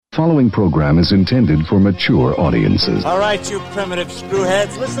Following program is intended for mature audiences. All right, you primitive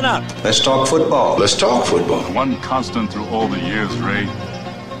screwheads, listen up. Let's talk football. Let's talk football. One constant through all the years, Ray,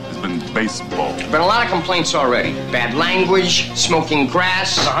 has been baseball. Been a lot of complaints already. Bad language, smoking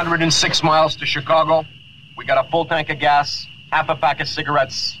grass. 106 miles to Chicago. We got a full tank of gas, half a pack of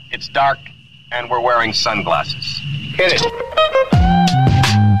cigarettes. It's dark, and we're wearing sunglasses. Hit it.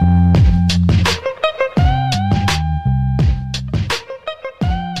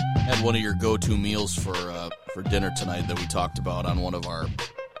 One of your go-to meals for dinner tonight that we talked about on one of our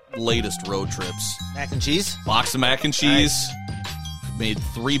latest road trips. Mac and cheese? Box of mac and cheese. Nice. Made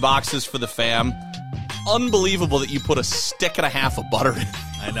 3 boxes for the fam. Unbelievable that you put a stick and a half of butter in.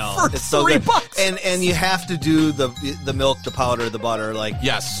 I know. For it's so good. $3. And you have to do the milk, the powder, the butter. Like,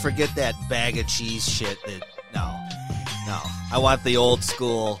 yes. Forget that bag of cheese shit. No. I want the old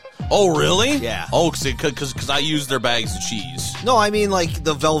school. Oh, really? Yeah. Oh, because I use their bags of cheese. No, I mean like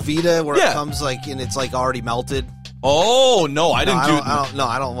the Velveeta where it comes like and it's like already melted. Oh no, I didn't do.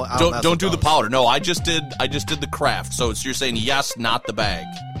 I don't do the powder. No, I just did the Kraft. So you're saying yes, not the bag.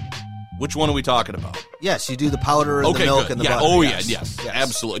 Which one are we talking about? Yes, you do the powder and the milk good. and the butter. Oh yes.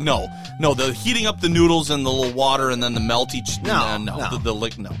 Absolutely. No, the heating up the noodles and the little water and then the melty. No.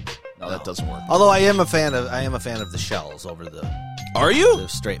 No, that doesn't work. Although I am a fan of the shells over the. Are you? The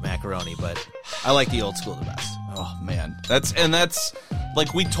straight macaroni, but I like the old school the best. Oh man, that's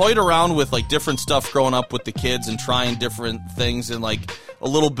like we toyed around with like different stuff growing up with the kids and trying different things and like a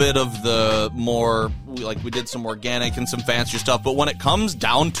little bit of the more we did some organic and some fancier stuff. But when it comes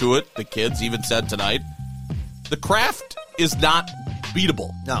down to it, the kids even said tonight, the Kraft is not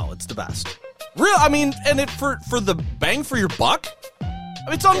beatable. No, it's the best. Real, I mean, and it for the bang for your buck. I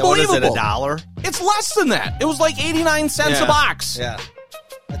mean, it's unbelievable. What is it, $1? It's less than that. It was like 89 cents a box. Yeah.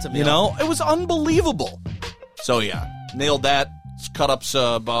 That's a meal. You know, it was unbelievable. So, yeah, nailed that. Cut ups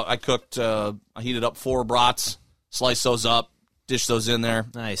I heated up 4 brats, sliced those up, dished those in there.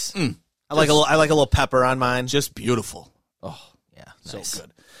 Nice. I like a little pepper on mine. Just beautiful. Oh, yeah, nice. So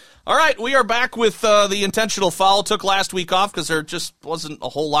good. All right, we are back with the intentional foul. Took last week off because there just wasn't a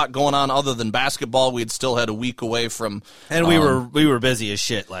whole lot going on other than basketball. We had still had a week away from, and we were busy as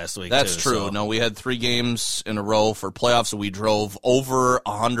shit last week. That's too, true. So. No, we had 3 games in a row for playoffs, so we drove over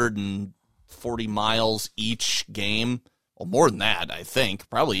 140 miles each game. Well, more than that, I think.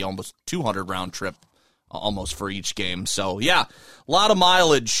 Probably almost 200 round trip, almost for each game. So yeah, a lot of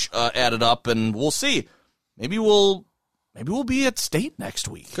mileage added up, and we'll see. Maybe we'll be at state next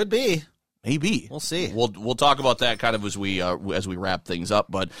week. Could be. Maybe. We'll see. We'll talk about that kind of as we wrap things up.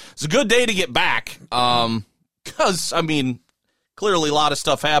 But it's a good day to get back because, I mean, clearly a lot of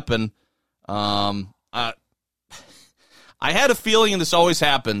stuff happened. I had a feeling, and this always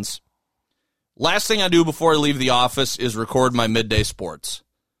happens, last thing I do before I leave the office is record my midday sports.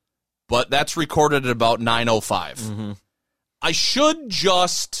 But that's recorded at about 9:05. Mm-hmm. I should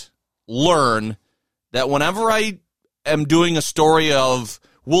just learn that whenever I am doing a story of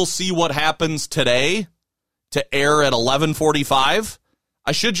we'll see what happens today to air at 11:45,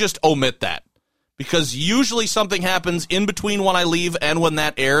 I should just omit that. Because usually something happens in between when I leave and when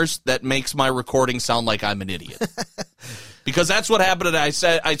that airs that makes my recording sound like I'm an idiot. Because that's what happened. I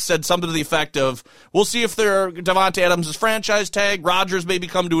said something to the effect of, we'll see if Davante Adams' franchise tag, Rodgers maybe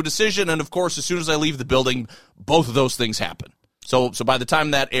come to a decision, and of course, as soon as I leave the building, both of those things happen. So by the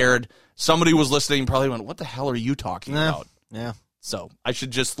time that aired, somebody was listening and probably went, what the hell are you talking about? Yeah. So I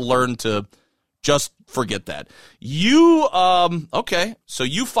should just learn to just forget that. You, okay, so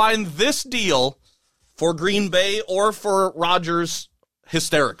you find this deal for Green Bay or for Rodgers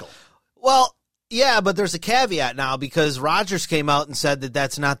hysterical? Well, yeah, but there's a caveat now because Rodgers came out and said that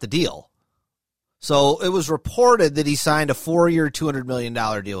that's not the deal. So it was reported that he signed a 4-year, $200 million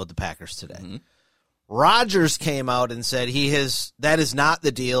deal with the Packers today. Mm-hmm. Rodgers came out and said that is not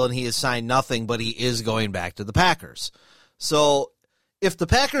the deal and he has signed nothing, but he is going back to the Packers. So if the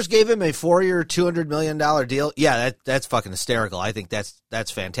Packers gave him a 4-year, $200 million deal, yeah, that's fucking hysterical. I think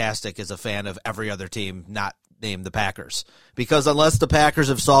that's fantastic as a fan of every other team not named the Packers. Because unless the Packers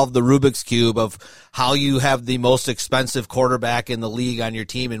have solved the Rubik's Cube of how you have the most expensive quarterback in the league on your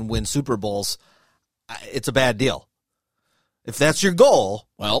team and win Super Bowls, it's a bad deal. If that's your goal,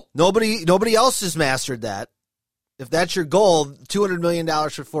 well, nobody else has mastered that. If that's your goal, $200 million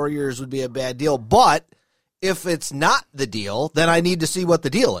for 4 years would be a bad deal. But if it's not the deal, then I need to see what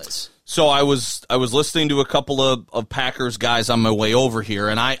the deal is. So I was listening to a couple of Packers guys on my way over here,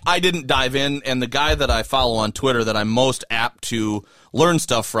 and I didn't dive in, and the guy that I follow on Twitter that I'm most apt to learn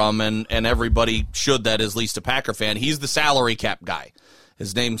stuff from, and everybody should that is at least a Packer fan, he's the salary cap guy. I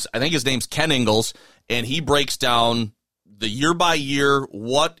think his name's Ken Ingles, and he breaks down the year by year,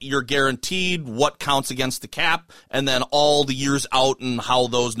 what you're guaranteed, what counts against the cap, and then all the years out and how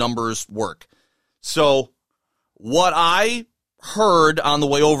those numbers work. So what I heard on the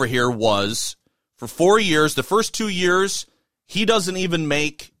way over here was for 4 years, the first 2 years, he doesn't even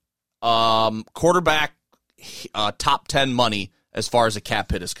make quarterback top 10 money as far as a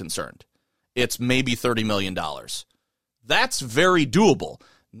cap hit is concerned. It's maybe $30 million. That's very doable.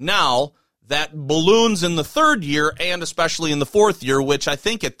 Now, that balloons in the third year and especially in the fourth year, which I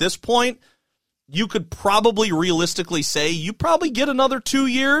think at this point, you could probably realistically say you probably get another 2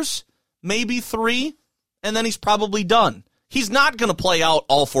 years, maybe 3, and then he's probably done. He's not going to play out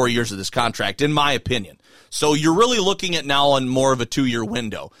all 4 years of this contract, in my opinion. So you're really looking at now on more of a 2-year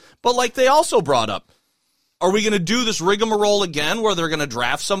window. But like they also brought up, are we going to do this rigmarole again where they're going to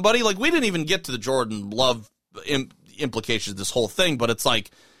draft somebody? Like, we didn't even get to the Jordan Love implications of this whole thing, but it's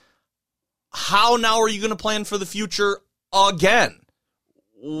like, how now are you going to plan for the future again?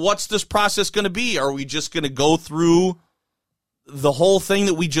 What's this process going to be? Are we just going to go through the whole thing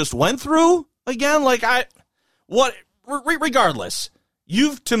that we just went through again? Regardless,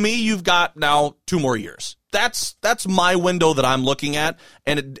 you've got now 2 more years. That's my window that I'm looking at,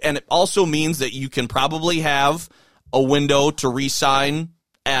 and it also means that you can probably have a window to re-sign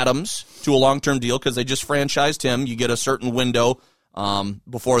Adams to a long-term deal because they just franchised him. You get a certain window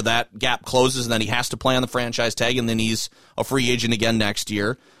before that gap closes, and then he has to play on the franchise tag, and then he's a free agent again next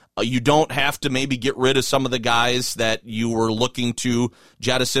year. You don't have to maybe get rid of some of the guys that you were looking to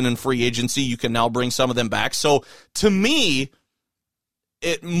jettison in free agency. You can now bring some of them back. So to me,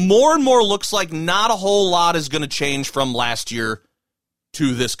 it more and more looks like not a whole lot is going to change from last year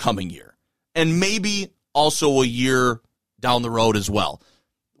to this coming year, and maybe also a year down the road as well.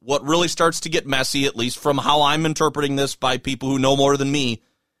 What really starts to get messy, at least from how I'm interpreting this by people who know more than me,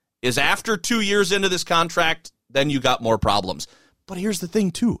 is after 2 years into this contract, then you got more problems. But here's the thing,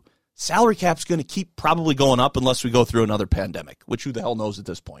 too. Salary cap's going to keep probably going up unless we go through another pandemic, which who the hell knows at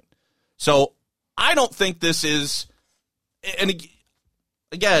this point. So I don't think this is, and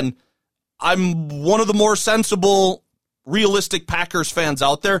again, I'm one of the more sensible, realistic Packers fans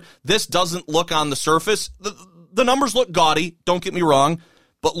out there. This doesn't look on the surface. The numbers look gaudy, don't get me wrong.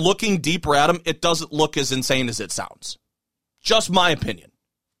 But looking deeper at them, it doesn't look as insane as it sounds. Just my opinion.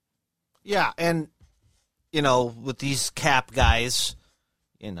 Yeah, and, with these cap guys,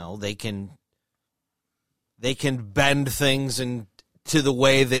 they can bend things to the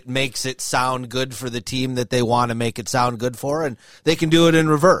way that makes it sound good for the team that they want to make it sound good for, and they can do it in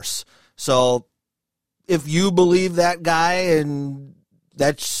reverse. So if you believe that guy and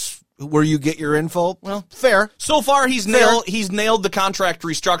that's where you get your info, well, fair. So far, he's nailed the contract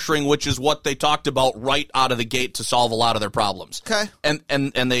restructuring, which is what they talked about right out of the gate to solve a lot of their problems. Okay, and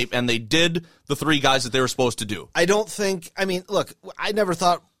they did the 3 guys that they were supposed to do. I don't think anybody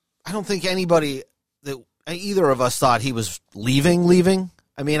that either of us thought he was leaving.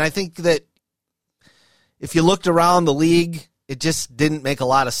 I mean, I think that if you looked around the league, it just didn't make a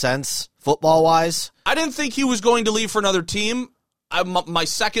lot of sense football wise. I didn't think he was going to leave for another team. My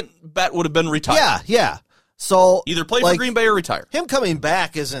second bet would have been retire. Yeah. So either play for Green Bay or retire. Him coming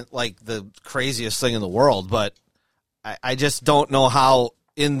back isn't like the craziest thing in the world, but I just don't know how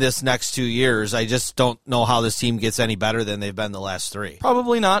in this next 2 years, I just don't know how this team gets any better than they've been the last 3.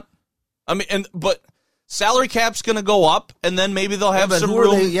 Probably not. I mean, but salary cap's going to go up, and then maybe they'll have some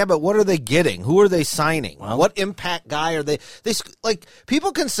room. But what are they getting? Who are they signing? Well, what impact guy are they?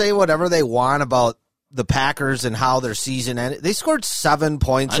 People can say whatever they want about the Packers and how their season ended. They scored 7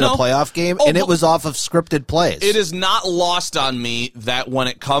 points in a playoff game, and it was off of scripted plays. It is not lost on me that when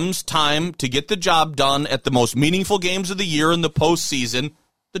it comes time to get the job done at the most meaningful games of the year in the postseason,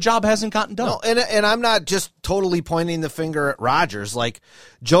 the job hasn't gotten done. No, and I'm not just totally pointing the finger at Rodgers. Like,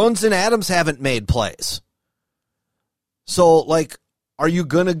 Jones and Adams haven't made plays. So, are you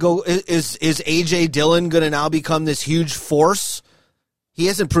going to go – is A.J. Dillon going to now become this huge force? He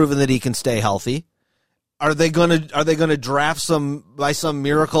hasn't proven that he can stay healthy. Are they going to draft by some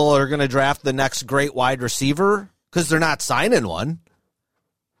miracle, or going to draft the next great wide receiver? Because they're not signing one.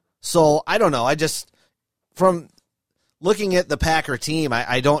 So I don't know. I just, from looking at the Packer team,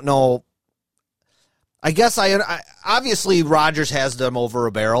 I don't know. I guess I obviously Rodgers has them over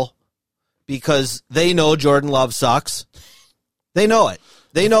a barrel because they know Jordan Love sucks. They know it.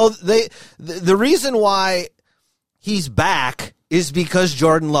 They know the reason why he's back is because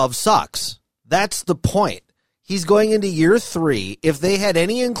Jordan Love sucks. That's the point. He's going into year 3. If they had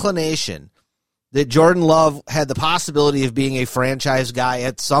any inclination that Jordan Love had the possibility of being a franchise guy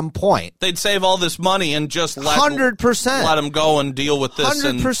at some point, they'd save all this money and just let 100% let him go and deal with this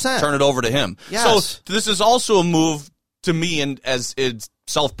 100%. And turn it over to him. Yes. So this is also a move to me and as it's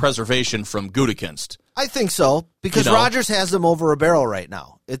self-preservation from Gutekunst. I think so, because Rodgers has them over a barrel right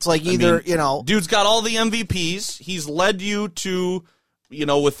now. It's like either, Dude's got all the MVPs. He's led you to,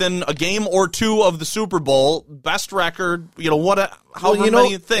 within a game or two of the Super Bowl, best record, however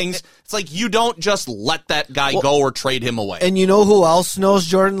many things. It's like you don't just let that guy go or trade him away. And you know who else knows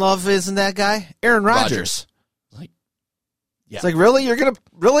Jordan Love isn't that guy? Aaron Rodgers. Yeah. It's like,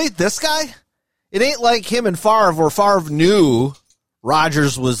 really? This guy? It ain't like him and Favre, where Favre knew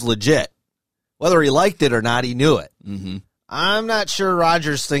Rodgers was legit. Whether he liked it or not, he knew it. Mm-hmm. I'm not sure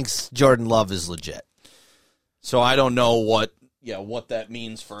Rodgers thinks Jordan Love is legit. So I don't know what that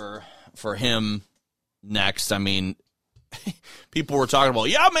means for him next. I mean, people were talking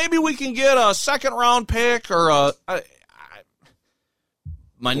about, maybe we can get a second-round pick or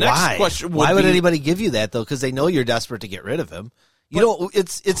my next question would Why would be, anybody give you that, though? Because they know you're desperate to get rid of him.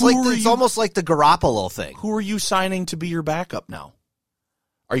 It's almost like the Garoppolo thing. Who are you signing to be your backup now?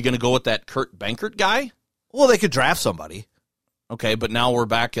 Are you going to go with that Kurt Benkert guy? Well, they could draft somebody. Okay, but now we're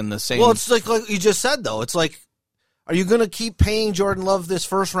back in the same... Well, it's like you just said, though. It's like, are you going to keep paying Jordan Love this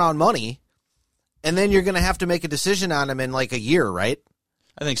first-round money, and then you're going to have to make a decision on him in like a year, right?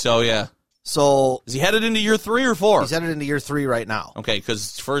 I think so, yeah. So is he headed into year 3 or 4? He's headed into year 3 right now. Okay,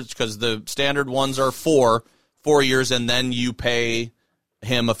 because the standard ones are 4 years, and then you pay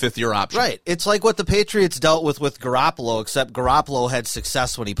him a 5th-year option. Right. It's like what the Patriots dealt with Garoppolo, except Garoppolo had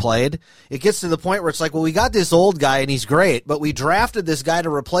success when he played. It gets to the point where it's like, well, we got this old guy, and he's great, but we drafted this guy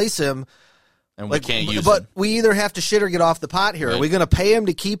to replace him. And we can't use him. But we either have to shit or get off the pot here. Right. Are we going to pay him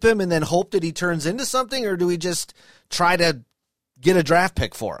to keep him and then hope that he turns into something, or do we just try to get a draft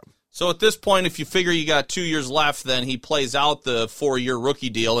pick for him? So at this point, if you figure you got 2 years left, then he plays out the 4-year rookie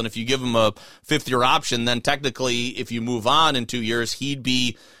deal, and if you give him a 5th-year option, then technically, if you move on in 2 years, he'd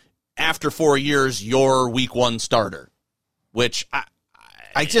be, after 4 years, your week 1 starter, which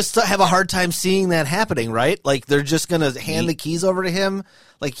I just have a hard time seeing that happening, right? Like, they're just going to hand the keys over to him.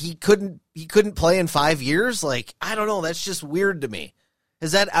 Like, he couldn't play in 5 years. Like, I don't know. That's just weird to me.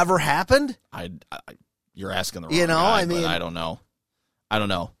 Has that ever happened? You're asking the wrong guy, but I don't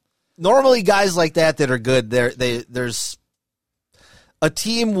know. Normally, guys like that are good. There's a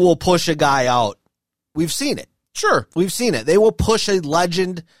team will push a guy out. We've seen it. Sure, we've seen it. They will push a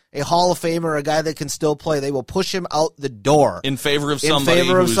legend, a Hall of Famer, a guy that can still play. They will push him out the door in favor of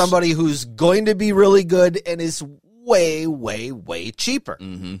somebody who's going to be really good and is way, way, way cheaper.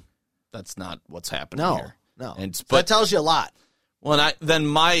 Mm-hmm. That's not what's happening here. No, but that tells you a lot. Well, then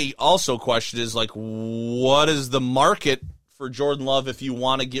my also question is, like, what is the market for Jordan Love if you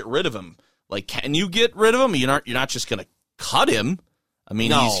want to get rid of him? Like, can you get rid of him? You're not just going to cut him. I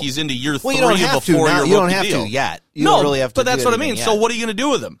mean, he's into year 3 of a 4-year rookie You don't have deal. to yet. You don't really have to. But that's what I mean. Yet. So what are you going to do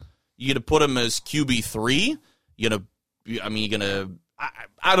with him? You going to put him as QB3?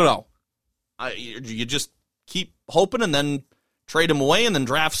 I don't know. You just keep hoping and then trade him away and then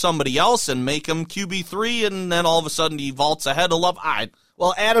draft somebody else and make him QB3, and then all of a sudden he vaults ahead of Love.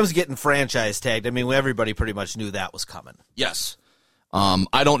 Well, Adams getting franchise tagged. I mean, everybody pretty much knew that was coming. Yes.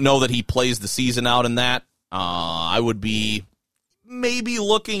 I don't know that he plays the season out in that. I would be maybe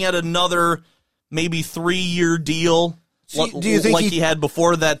looking at another maybe 3-year deal. Do you think he had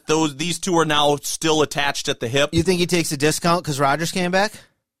before that? These two are now still attached at the hip. You think he takes a discount because Rodgers came back?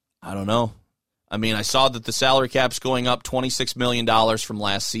 I don't know. I mean, I saw that the salary cap's going up $26 million from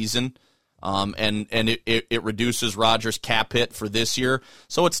last season, and it reduces Rodgers' cap hit for this year.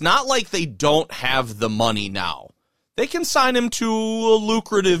 So it's not like they don't have the money now. They can sign him to a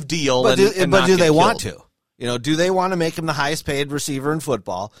lucrative deal. But do they want to? Do they want to make him the highest paid receiver in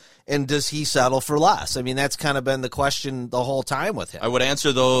football? And does he settle for less? I mean, that's kind of been the question the whole time with him. I would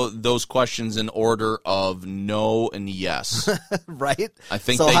answer those questions in order of no and yes. Right? I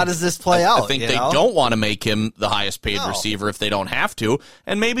think so. How does this play out? I think they don't want to make him the highest paid receiver if they don't have to.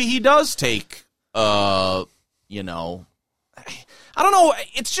 And maybe he does take, I don't know.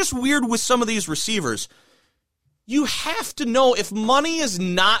 It's just weird with some of these receivers. You have to know if money is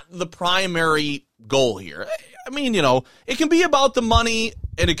not the primary goal here. I mean, it can be about the money,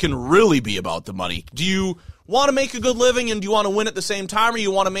 and it can really be about the money. Do you want to make a good living, and do you want to win at the same time, or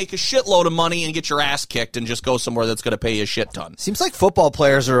you want to make a shitload of money and get your ass kicked and just go somewhere that's going to pay you a shit ton? Seems like football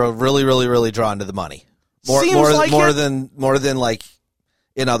players are really, really, really drawn to the money. More than like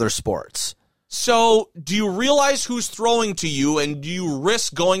in other sports. So, do you realize who's throwing to you, and do you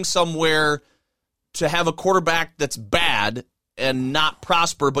risk going somewhere to have a quarterback that's bad and not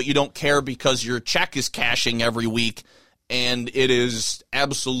prosper, but you don't care because your check is cashing every week and it is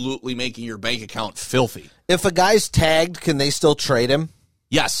absolutely making your bank account filthy? If a guy's tagged, can they still trade him?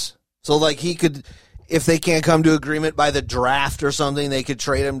 Yes. So, like, he could, if they can't come to agreement by the draft or something, they could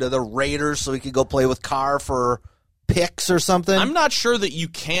trade him to the Raiders so he could go play with Carr for picks or something. I'm not sure that you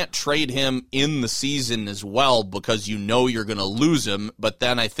can't trade him in the season as well because you know you're going to lose him, but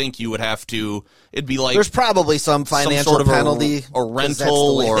then I think you would have to, it'd be like... There's probably some financial sort of penalty. A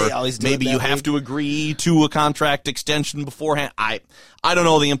rental, or maybe you have to agree to a contract extension beforehand. I don't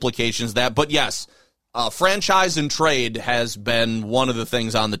know the implications of that, but yes, franchise and trade has been one of the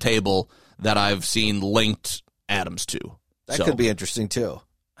things on the table that I've seen linked Adams to. That could be interesting too.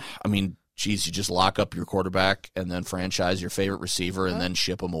 I mean, geez, you just lock up your quarterback and then franchise your favorite receiver and then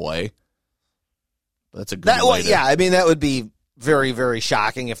ship him away. That's a good way to... Yeah, I mean, that would be very, very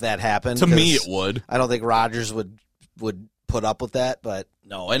shocking if that happened. To me, it would. I don't think Rodgers would put up with that, but...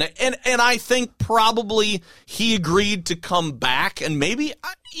 No, and I think probably he agreed to come back, and maybe,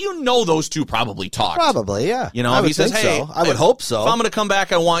 those two probably talked. Probably, yeah. He says, hey, so. I would hope so. If I'm going to come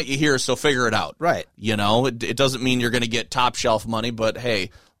back, I want you here, so figure it out. Right. It doesn't mean you're going to get top shelf money, but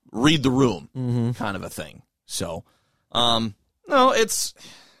hey, read the room kind of a thing. So, no, it's...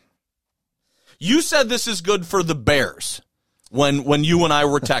 You said this is good for the Bears when you and I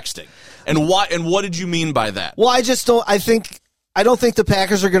were texting. And what did you mean by that? Well, I don't think the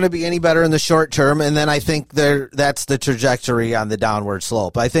Packers are going to be any better in the short term, and then I think that's the trajectory on the downward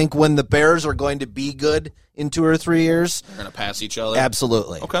slope. I think when the Bears are going to be good in 2 or 3 years, they're going to pass each other.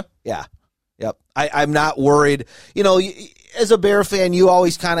 Absolutely. Okay. Yeah. Yep. I'm not worried. As a Bear fan, you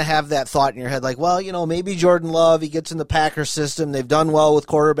always kind of have that thought in your head, like, well, maybe Jordan Love, he gets in the Packers system. They've done well with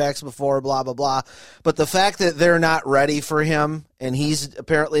quarterbacks before, blah, blah, blah. But the fact that they're not ready for him, and he's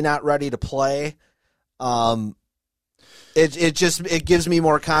apparently not ready to play, it gives me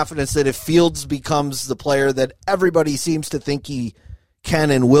more confidence that if Fields becomes the player that everybody seems to think he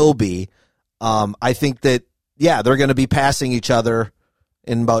can and will be, I think that, they're going to be passing each other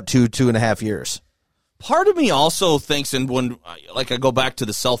in about 2.5 years. Part of me also thinks, and when I go back to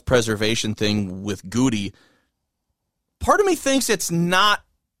the self-preservation thing with Goody, part of me thinks it's not,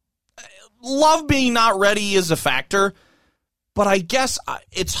 Love being not ready is a factor, but I guess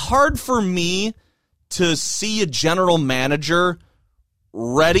it's hard for me to see a general manager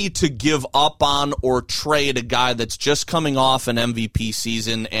ready to give up on or trade a guy that's just coming off an MVP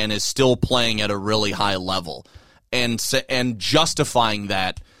season and is still playing at a really high level, and justifying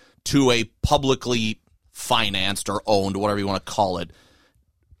that to a publicly financed or owned, whatever you want to call it,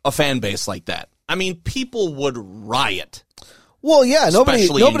 a fan base like that. I mean, people would riot. Well, yeah, nobody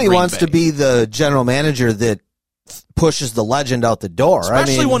wants to be the general manager that pushes the legend out the door.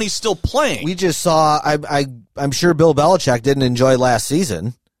 Especially when he's still playing. We just saw, I'm sure Bill Belichick didn't enjoy last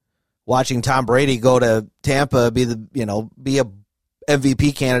season, watching Tom Brady go to Tampa, be a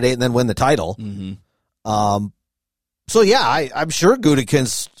MVP candidate and then win the title. Mm-hmm. So yeah, I'm sure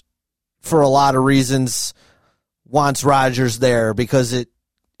Gutekunst, for a lot of reasons, wants Rodgers there because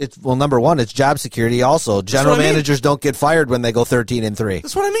well, number one, it's job security. Also, general managers don't get fired when they go 13-3.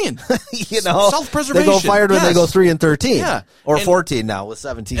 That's what I mean. Self-preservation. They go fired when they go 3-13. Yeah. Or 14 now with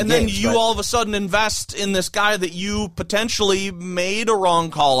 17 and games. And then you all of a sudden invest in this guy that you potentially made a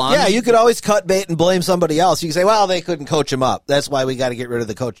wrong call on. Yeah, you could always cut bait and blame somebody else. You can say, well, they couldn't coach him up. That's why we got to get rid of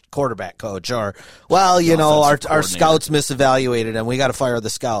the quarterback coach. Or, well, our scouts misevaluated him. We got to fire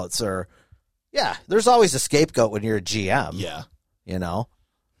the scouts. Or, yeah, there's always a scapegoat when you're a GM. Yeah.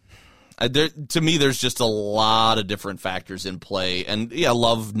 To me, there's just a lot of different factors in play. And,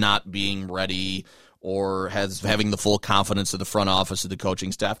 Love not being ready or having the full confidence of the front office of the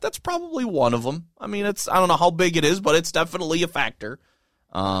coaching staff, that's probably one of them. I mean, I don't know how big it is, but it's definitely a factor.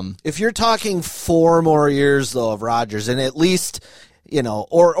 If you're talking 4 more years, though, of Rodgers, and at least,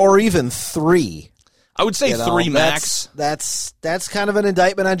 or even 3. I would say 3 max. That's kind of an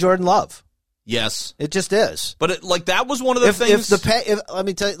indictment on Jordan Love. Yes, it just is. But that was one of the things. Let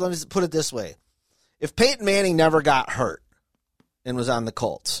me put it this way: if Peyton Manning never got hurt and was on the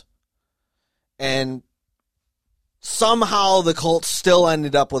Colts, and somehow the Colts still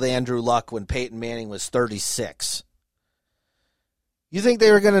ended up with Andrew Luck when Peyton Manning was 36, you think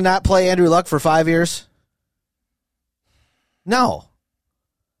they were going to not play Andrew Luck for 5 years? No.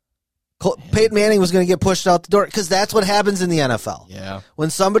 Peyton Manning was going to get pushed out the door because that's what happens in the NFL. Yeah. When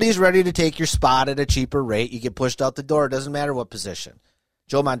somebody's ready to take your spot at a cheaper rate, you get pushed out the door. It doesn't matter what position.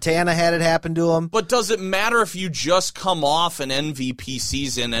 Joe Montana had it happen to him. But does it matter if you just come off an MVP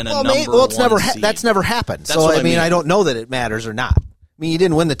season and that's never happened. I mean, I don't know that it matters or not. I mean, you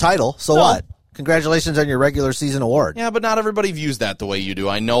didn't win the title, so what? Congratulations on your regular season award. Yeah, but not everybody views that the way you do.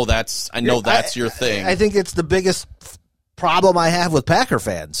 I know that's your thing. I think it's the biggest problem I have with Packer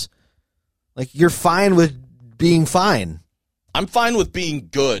fans. Like, you're fine with being fine. I'm fine with being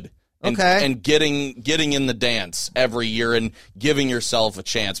good. and getting in the dance every year and giving yourself a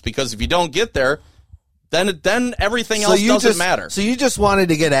chance. Because if you don't get there, then everything else doesn't matter. So you just wanted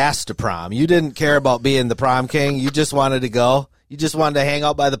to get asked to prom. You didn't care about being the prom king. You just wanted to go. You just wanted to hang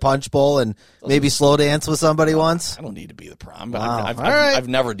out by the punch bowl and maybe slow dance with somebody once? I don't need to be the prom. Wow. I've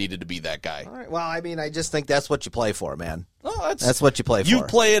never needed to be that guy. All right. Well, I mean, I just think that's what you play for, man. Oh, that's what you play for. You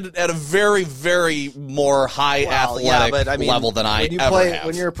play it at a very, very more high athletic level than I ever have.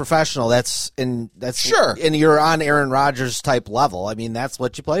 When you're a professional, that's sure. And you're on Aaron Rodgers type level. I mean, that's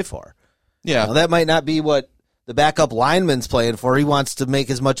what you play for. Yeah. Now, that might not be what the backup lineman's playing for. He wants to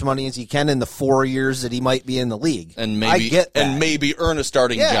make as much money as he can in the 4 years that he might be in the league. And maybe, I get that. And maybe earn a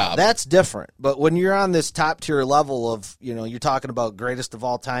starting job. That's different. But when you're on this top tier level of, you're talking about greatest of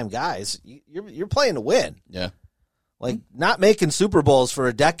all time guys, you're playing to win. Yeah. Like, not making Super Bowls for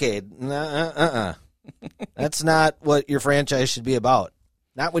a decade. That's not what your franchise should be about.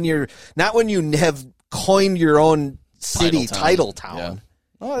 Not when you have coined your own city, title town. Yeah.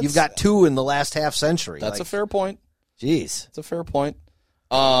 Oh, you've got 2 in the last half century. That's a fair point. Jeez. That's a fair point.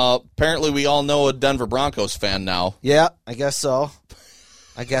 Apparently, we all know a Denver Broncos fan now. Yeah, I guess so.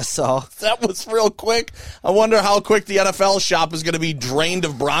 That was real quick. I wonder how quick the NFL shop is going to be drained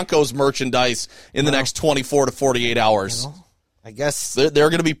of Broncos merchandise in the next 24 to 48 hours. I guess they're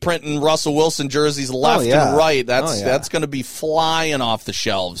going to be printing Russell Wilson jerseys left and right. That's going to be flying off the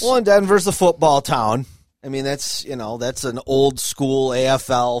shelves. Well, and Denver's a football town. I mean, that's an old school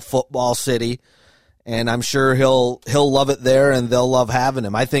AFL football city, and I'm sure he'll love it there, and they'll love having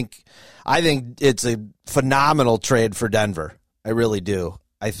him. I think it's a phenomenal trade for Denver. I really do.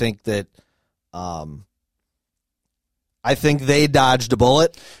 I think that, I think they dodged a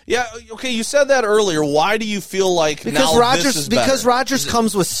bullet. Yeah. Okay. You said that earlier. Why do you feel like because now Rodgers this is better? Because Rodgers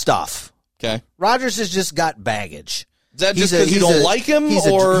comes with stuff. Okay. Rodgers has just got baggage. Is that just because you don't like him,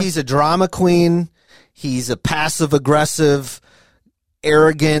 or he's a drama queen? He's a passive-aggressive,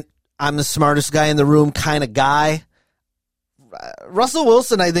 arrogant, I'm the smartest guy in the room kind of guy. Russell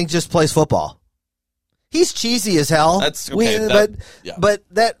Wilson, I think, just plays football. He's cheesy as hell. That's okay. But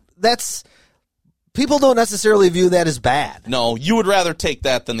that's people don't necessarily view that as bad. No, you would rather take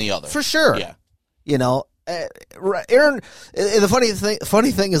that than the other. For sure. Yeah. Aaron, the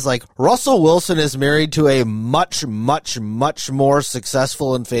funny thing is, like, Russell Wilson is married to a much, much, much more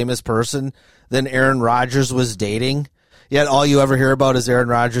successful and famous person than Aaron Rodgers was dating. Yet all you ever hear about is Aaron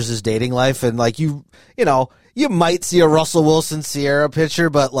Rodgers' dating life. And, like, you might see a Russell Wilson Sierra picture,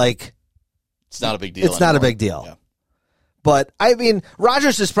 but, like, it's not a big deal. It's not a big deal. Yeah. But, I mean,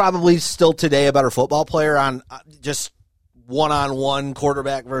 Rodgers is probably still today a better football player on just one-on-one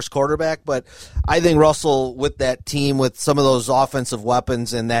quarterback versus quarterback. But I think Russell, with that team, with some of those offensive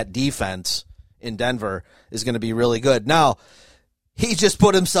weapons and that defense in Denver, is going to be really good. Now, he just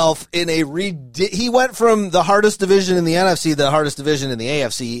put himself in he went from the hardest division in the NFC to the hardest division in the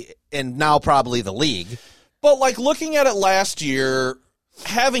AFC, and now probably the league. But, like, looking at it last year,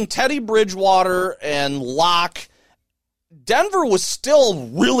 having Teddy Bridgewater and Locke, Denver was still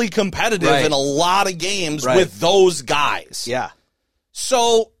really competitive in a lot of games with those guys. Yeah.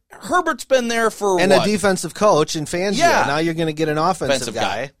 So Herbert's been there for a defensive coach in Fangio. Yeah. Now you're going to get an offensive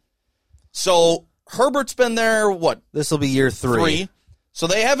guy. So Herbert's been there, what? This will be year 3. So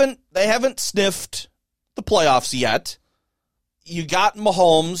they haven't sniffed the playoffs yet. You got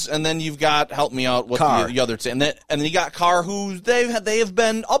Mahomes, and then you've got, help me out, what the other two, and then you got Carr, who they have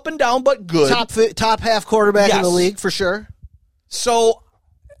been up and down but good, top half quarterback in the league for sure. So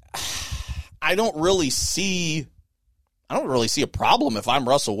I don't really see a problem if I'm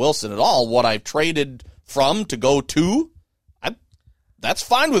Russell Wilson at all. What I've traded from to go to, that's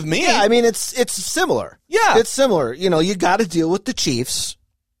fine with me. Yeah, I mean it's similar. Yeah, it's similar. You got to deal with the Chiefs,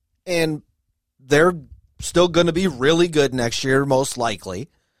 and they're still going to be really good next year, most likely.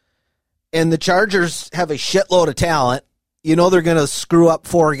 And the Chargers have a shitload of talent. They're going to screw up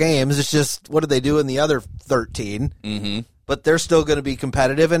 4 games. It's just, what did they do in the other 13? Mm-hmm. But they're still going to be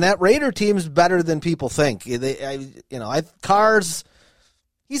competitive. And that Raider team's better than people think. Carr's,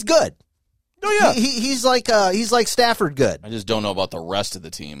 he's good. Oh yeah, he's like Stafford good. I just don't know about the rest of the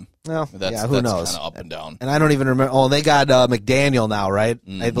team. Well, who knows? Kind of up and down. And I don't even remember. Oh, they got McDaniel now, right?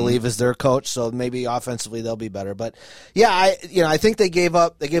 Mm-hmm. I believe is their coach. So maybe offensively they'll be better. But yeah, I think they gave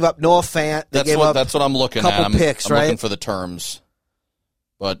up Noah Fant. That's what I'm looking at. I'm picks, right? Looking for the terms.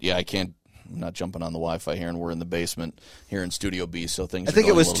 But yeah, I'm not jumping on the Wi-Fi here, and we're in the basement here in Studio B, so things. I think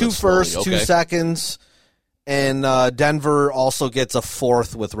it was 2 firsts, 2 seconds. And Denver also gets a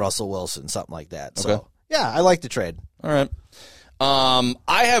 4th with Russell Wilson, something like that. Okay. So, yeah, I like the trade. All right.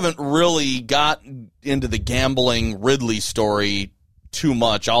 I haven't really got into the gambling Ridley story too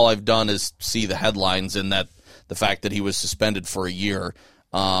much. All I've done is see the headlines and that the fact that he was suspended for a year,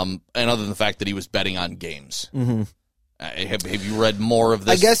 and other than the fact that he was betting on games. Mm-hmm. Have you read more of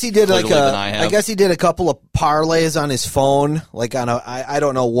this? I guess he did than I have? I guess he did a couple of parlays on his phone, like on I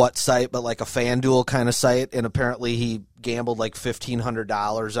don't know what site, but like a FanDuel kind of site, and apparently he gambled like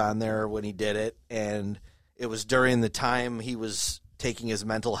 $1,500 on there when he did it, and it was during the time he was taking his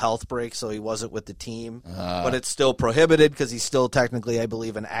mental health break, so he wasn't with the team. But it's still prohibited because he's still technically, I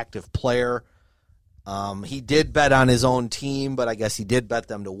believe, an active player. He did bet on his own team, but I guess he did bet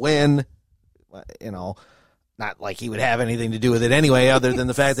them to win. You know, not like he would have anything to do with it anyway, other than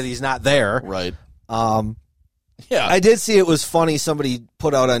the fact that he's not there. Right. Yeah. I did see it was funny. Somebody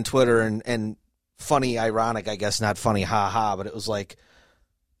put out on Twitter and funny, ironic, I guess, not funny, ha-ha, but it was like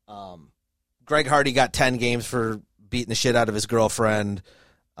Greg Hardy got 10 games for beating the shit out of his girlfriend.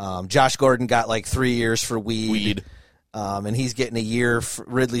 Josh Gordon got like 3 years for weed. And he's getting a year.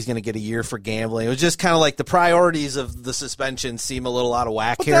 Ridley's going to get a year for gambling. It was just kind of like the priorities of the suspension seem a little out of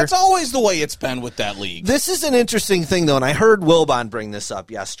whack here. That's always the way it's been with that league. This is an interesting thing, though, and I heard Wilbon bring this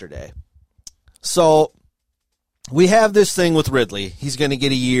up yesterday. So we have this thing with Ridley. He's going to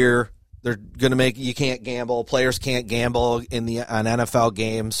get a year. They're going to make you can't gamble. Players can't gamble on NFL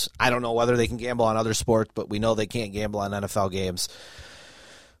games. I don't know whether they can gamble on other sports, but we know they can't gamble on NFL games.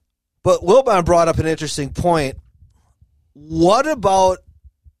 But Wilbon brought up an interesting point. What about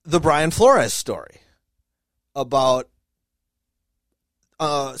the Brian Flores story about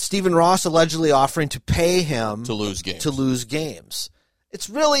Stephen Ross allegedly offering to pay him to lose games? It's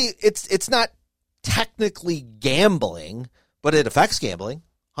really it's not technically gambling, but it affects gambling.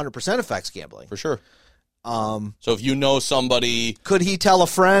 100% affects gambling. For sure. So if you know somebody... Could he tell a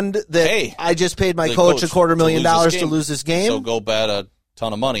friend that, hey, I just paid my coach $250,000 to lose this game? So go bet a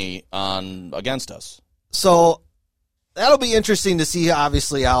ton of money against us. So that'll be interesting to see,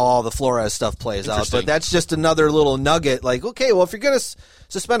 obviously, how all the Flores stuff plays out. But that's just another little nugget. Like, okay, well, if you're going to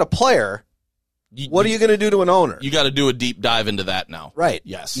suspend a player, what are you going to do to an owner? You got to do a deep dive into that now. Right.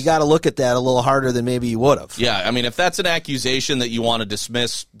 Yes. You got to look at that a little harder than maybe you would have. Yeah, I mean, if that's an accusation that you want to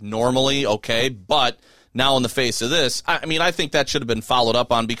dismiss normally, okay, but now in the face of this, I mean, I think that should have been followed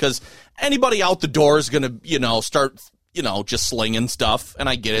up on, because anybody out the door is going to, start, just slinging stuff, and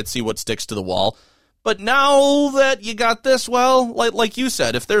I get it, see what sticks to the wall. But now that you got this, well, like you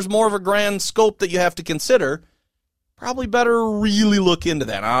said, if there's more of a grand scope that you have to consider, probably better really look into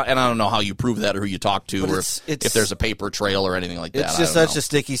that. And I don't know how you prove that or who you talk to, or if there's a paper trail or anything like that. It's just such a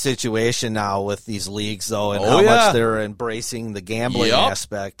sticky situation now with these leagues, though, and how much they're embracing the gambling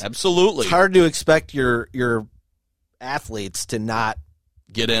aspect. Absolutely. It's hard to expect your athletes to not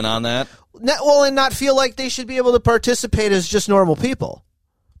get in on that. And not feel like they should be able to participate as just normal people.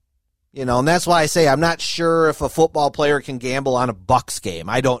 And that's why I say I'm not sure if a football player can gamble on a Bucks game.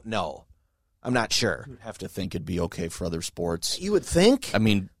 I don't know. I'm not sure. You would have to think it'd be okay for other sports. You would think? I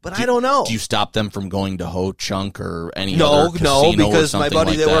mean, but I don't know. Do you stop them from going to Ho Chunk or any other casino? No, because my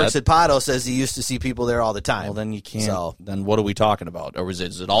buddy like that works at Pato says he used to see people there all the time. Well, then you can't. So, then what are we talking about? Or is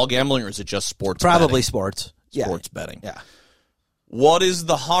it all gambling, or is it just sports Probably betting? Sports. Sports betting. Yeah. What is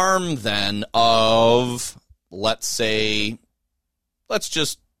the harm, then, of, let's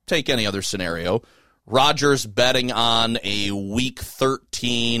just take any other scenario, Rodgers betting on a Week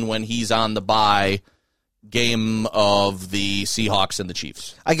 13 when he's on the bye game of the Seahawks and the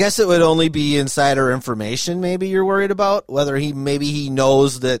Chiefs? I guess it would only be insider information maybe you're worried about, whether he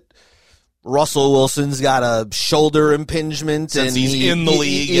knows that Russell Wilson's got a shoulder impingement. Since and he's in the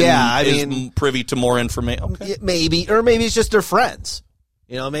league and is privy to more information. Okay. Maybe it's just their friends.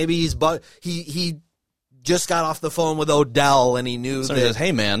 Maybe he just got off the phone with Odell, and he knew that says,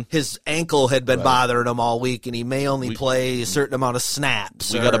 hey, man, his ankle had been bothering him all week, and he may only play a certain amount of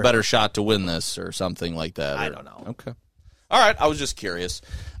snaps. We got a better shot to win this, or something like that. I don't know. Okay. All right. I was just curious.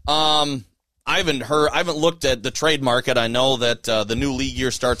 I haven't looked at the trade market. I know that the new league year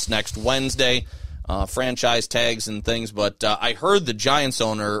starts next Wednesday, franchise tags and things, but I heard the Giants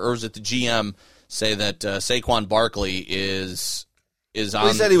owner, or was it the GM, say that Saquon Barkley is on.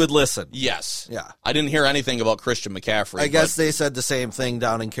 He said he would listen. Yes. Yeah. I didn't hear anything about Christian McCaffrey. I guess they said the same thing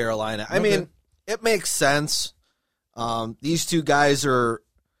down in Carolina. I mean, it makes sense. These two guys are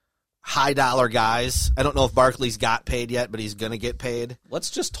high-dollar guys. I don't know if Barkley's got paid yet, but he's going to get paid. Let's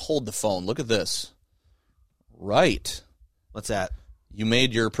just hold the phone. Look at this. Right. What's that? You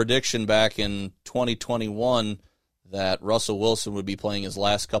made your prediction back in 2021 that Russell Wilson would be playing his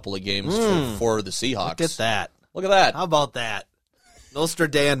last couple of games for the Seahawks. Look at that. How about that?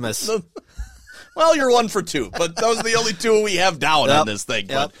 Nostradamus. Well, you're 1 for 2, but those are the only two we have down on this thing.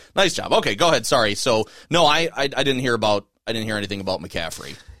 But nice job. Okay, go ahead. Sorry. So, no, I didn't hear about I didn't hear anything about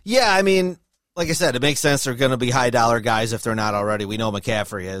McCaffrey. Yeah, I mean, like I said, it makes sense they're going to be high-dollar guys if they're not already. We know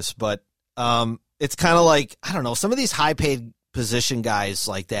McCaffrey is, but it's kind of like, I don't know, some of these high-paid position guys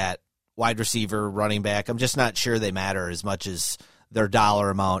like that, wide receiver, running back, I'm just not sure they matter as much as their dollar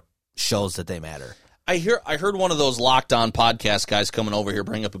amount shows that they matter. I heard one of those Locked On podcast guys coming over here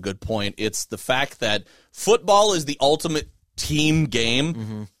bring up a good point. It's the fact that football is the ultimate team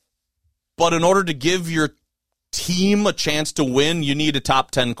game, but in order to give your team a chance to win, you need a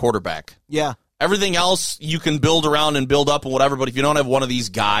top 10 quarterback. Yeah. Everything else you can build around and build up and whatever, but if you don't have one of these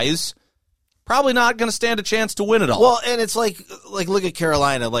guys, probably not going to stand a chance to win it all. Well, and it's like look at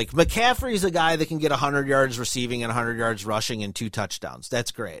Carolina. Like, McCaffrey's a guy that can get 100 yards receiving and 100 yards rushing and 2 touchdowns.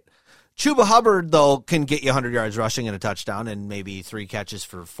 That's great. Chuba Hubbard, though, can get you 100 yards rushing and a touchdown and maybe 3 catches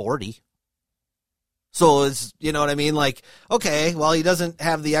for 40. So it's, you know what I mean? Like, okay, well, he doesn't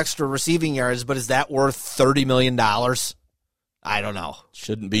have the extra receiving yards, but is that worth $30 million? I don't know.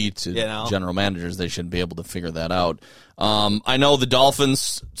 Shouldn't be to general managers. They shouldn't be able to figure that out. I know the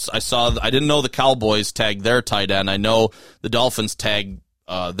Dolphins, I didn't know the Cowboys tagged their tight end. I know the Dolphins tagged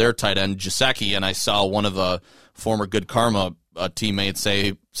their tight end, Gesicki, and I saw one of the former Good Karma teammates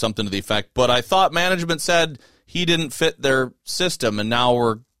say something to the effect, but I thought management said he didn't fit their system, and now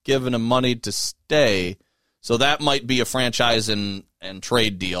we're giving him money to stay. So that might be a franchise and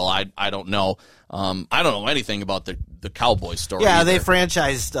trade deal. I don't know. I don't know anything about the Cowboys story. Yeah, either. they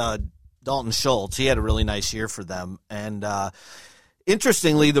franchised Dalton Schultz. He had a really nice year for them. And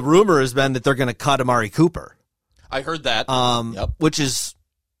interestingly, the rumor has been that they're going to cut Amari Cooper. I heard that. Which is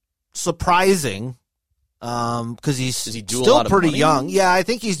surprising because he's still pretty money? young. Yeah, I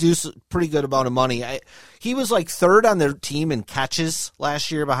think he's due pretty good amount of money. He was like 3rd on their team in catches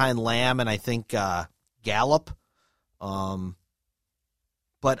last year behind Lamb and I think Gallup.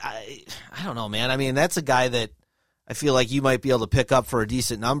 But I don't know, man. I mean, that's a guy that I feel like you might be able to pick up for a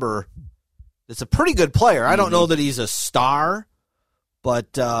decent number. It's a pretty good player. I don't know that he's a star,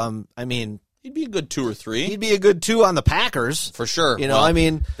 but I mean, he'd be a good 2 or 3. He'd be a good 2 on the Packers for sure. You know, I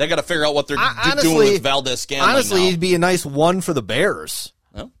mean, they got to figure out what they're doing with Valdez-Scantling. Honestly, now. he'd be a nice 1 for the Bears.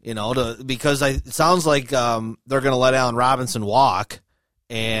 Oh. You know, because it sounds like they're going to let Allen Robinson walk,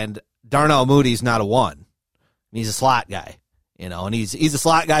 and Darnell Moody's not a 1. He's a slot guy. You know, and he's a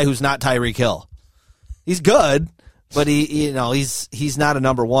slot guy who's not Tyreek Hill. He's good, but he's not a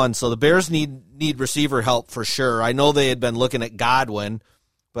number 1. So the Bears need receiver help for sure. I know they had been looking at Godwin,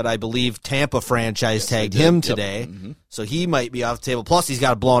 but I believe Tampa franchise tagged him today, so he might be off the table. Plus, he's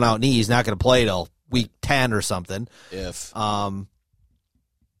got a blown out knee. He's not going to play till week 10 or something.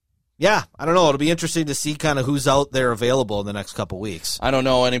 Yeah, I don't know. It'll be interesting to see kind of who's out there available in the next couple weeks. I don't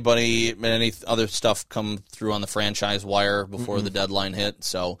know any other stuff come through on the franchise wire before the deadline hit.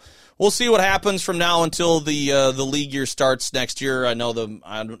 So we'll see what happens from now until the league year starts next year. I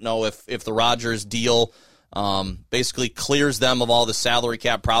don't know if the Rodgers deal basically clears them of all the salary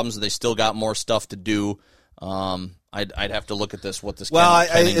cap problems. They still got more stuff to do. I'd have to look at this. What this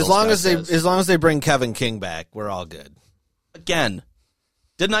as long as they bring Kevin King back, we're all good. Again.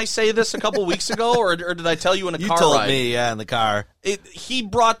 Didn't I say this a couple weeks ago, or did I tell you in a car ride? You told me, yeah, in the car. He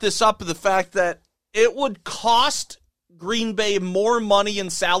brought this up, the fact that it would cost Green Bay more money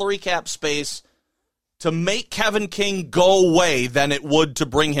in salary cap space to make Kevin King go away than it would to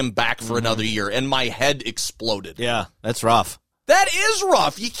bring him back for another year, and my head exploded. Yeah, that's rough. That is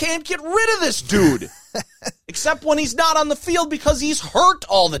rough. You can't get rid of this dude, except when he's not on the field because he's hurt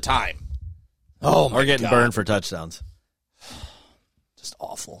all the time. Oh, my God. Or getting burned for touchdowns. Just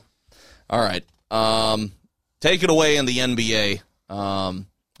awful. All right. Take it away in the NBA.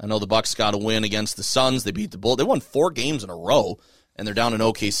 I know the Bucks got a win against the Suns. They beat the Bulls. They won 4 games in a row, and they're down in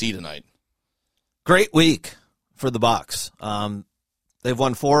OKC tonight. Great week for the Bucks. They've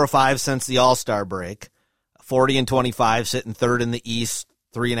won 4 or 5 since the All-Star break. 40-25, sitting 3rd in the East,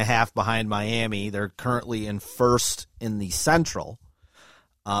 3.5 behind Miami. They're currently in 1st in the Central.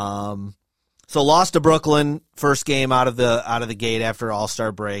 So lost to Brooklyn, first game out of the gate after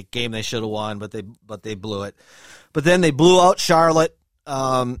All-Star break. Game they should have won, but they blew it. But then they blew out Charlotte.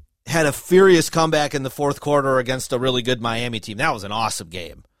 Had a furious comeback in the 4th quarter against a really good Miami team. That was an awesome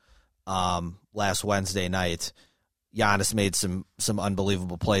game. Last Wednesday night, Giannis made some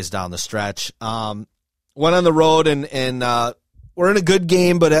unbelievable plays down the stretch. Went on the road and we're in a good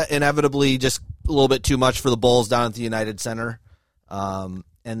game, but inevitably just a little bit too much for the Bulls down at the United Center.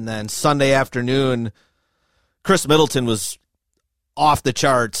 And then Sunday afternoon, Chris Middleton was off the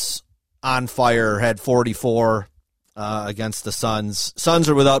charts, on fire, had 44 against the Suns. Suns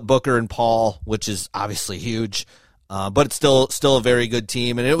are without Booker and Paul, which is obviously huge. But it's still a very good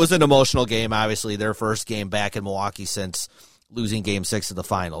team, and it was an emotional game, obviously, their first game back in Milwaukee since losing Game 6 of the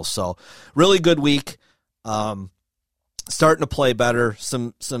finals. So really good week. Starting to play better.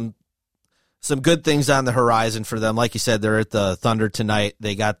 Some good things on the horizon for them. Like you said, they're at the Thunder tonight.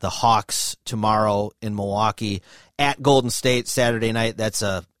 They got the Hawks tomorrow in Milwaukee. At Golden State Saturday night, that's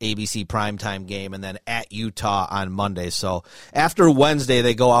a ABC primetime game, and then at Utah on Monday. So after Wednesday,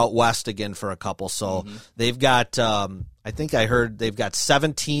 they go out west again for a couple. So they've got, I think I heard they've got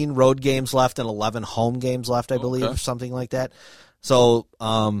 17 road games left and 11 home games left, I believe, or something like that. So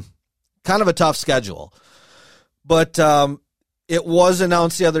kind of a tough schedule. But it was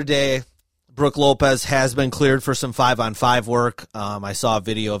announced the other day, Brook Lopez has been cleared for some 5-on-5 work. I saw a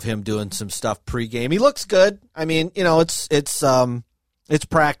video of him doing some stuff pregame. He looks good. I mean, it's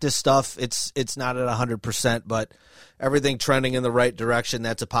practice stuff. It's not at 100%, but everything trending in the right direction.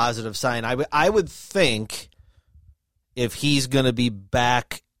 That's a positive sign. I would think if he's going to be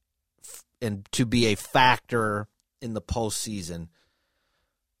back and to be a factor in the postseason.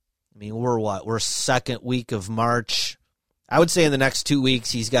 I mean, we're second week of March. I would say in the next 2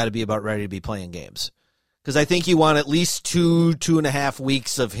 weeks, he's got to be about ready to be playing games. Because I think you want at least 2.5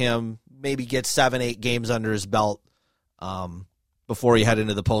 weeks of him, maybe get 7-8 games under his belt before you head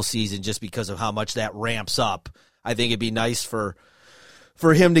into the postseason, just because of how much that ramps up. I think it'd be nice for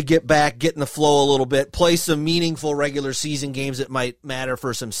him to get back, get in the flow a little bit, play some meaningful regular season games that might matter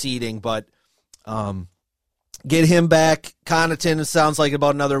for some seeding, but get him back. Connaughton, it sounds like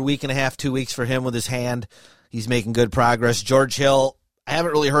about another week and a half, 2 weeks for him with his hand. He's making good progress. George Hill, I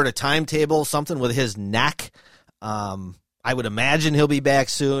haven't really heard a timetable, something with his neck. I would imagine he'll be back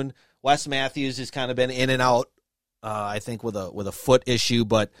soon. Wes Matthews has kind of been in and out, I think, with a foot issue,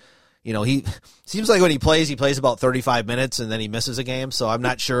 but he seems like when he plays about 35 minutes and then he misses a game. So I'm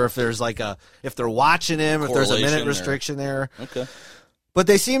not sure if there's if they're watching him, if there's a minute restriction there. Okay. But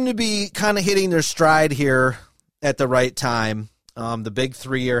they seem to be kind of hitting their stride here at the right time. The big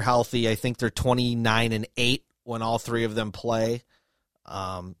three are healthy. I think they're 29-8 when all three of them play.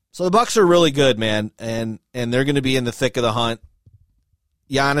 So the Bucks are really good, man, and they're going to be in the thick of the hunt.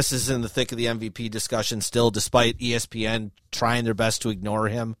 Giannis is in the thick of the MVP discussion still, despite ESPN trying their best to ignore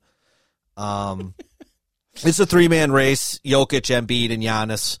him. It's a three-man race: Jokic, Embiid, and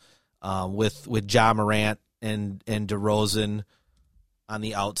Giannis, with Ja Morant and DeRozan on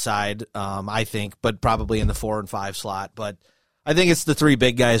the outside. I think, but probably in the 4 and 5 slot, but. I think it's the three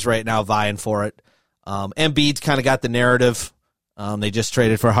big guys right now vying for it. Embiid's kind of got the narrative. They just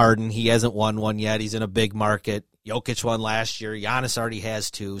traded for Harden. He hasn't won one yet. He's in a big market. Jokic won last year. Giannis already has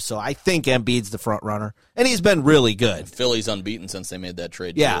 2. So I think Embiid's the front runner, and he's been really good. Philly's unbeaten since they made that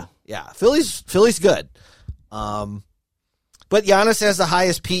trade. Yeah, too. yeah. Philly's good. But Giannis has the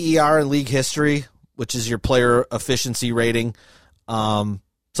highest PER in league history, which is your player efficiency rating. Some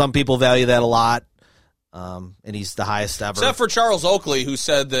people value that a lot. And he's the highest ever. Except for Charles Oakley, who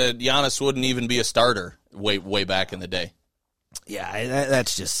said that Giannis wouldn't even be a starter way back in the day. Yeah,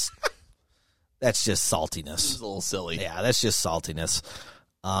 that's just saltiness. It's a little silly. Yeah, that's just saltiness.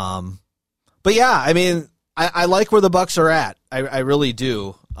 But yeah, I mean, I like where the Bucks are at. I really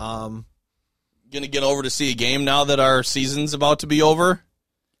do. Gonna get over to see a game now that our season's about to be over?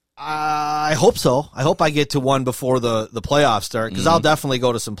 I hope so. I hope I get to one before the playoffs start, because I'll definitely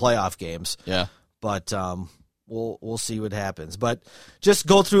go to some playoff games. Yeah. But we'll see what happens. But just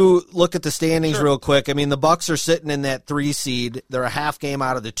look at the standings real quick. I mean, the Bucks are sitting in that 3 seed. They're a half game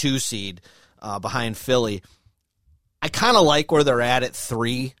out of the 2 seed behind Philly. I kind of like where they're at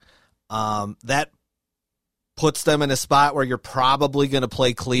 3. That puts them in a spot where you're probably going to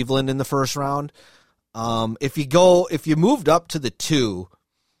play Cleveland in the first round. If you moved up to the 2,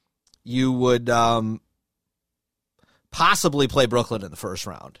 you would possibly play Brooklyn in the first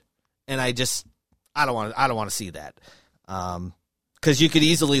round. And I don't want to see that, because you could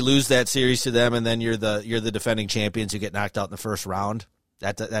easily lose that series to them, and then you're the defending champions who get knocked out in the first round.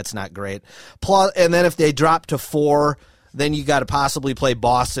 That's not great. Plus, and then if they drop to 4, then you got to possibly play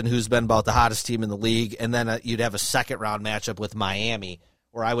Boston, who's been about the hottest team in the league, and then you'd have a second round matchup with Miami,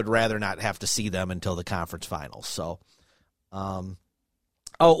 where I would rather not have to see them until the conference finals. So, out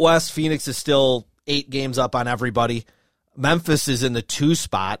west, Phoenix is still 8 games up on everybody. Memphis is in the 2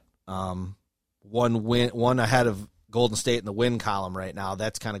 spot. One ahead of Golden State in the win column right now.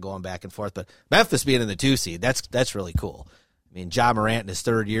 That's kind of going back and forth. But Memphis being in the 2 seed, that's really cool. I mean, Ja Morant in his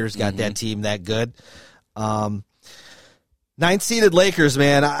 3rd year has got that team that good. 9th-seeded Lakers,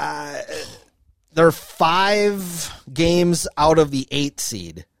 man, they're 5 games out of the 8th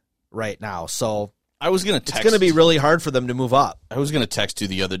seed right now. So I was going to text. It's going to be really hard for them to move up. I was going to text you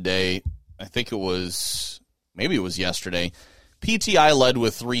the other day. I think it was maybe it was yesterday. PTI led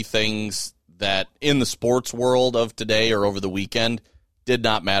with 3 things that in the sports world of today or over the weekend did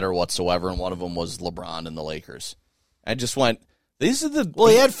not matter whatsoever, and one of them was LeBron and the Lakers. I just went, these are the... Well,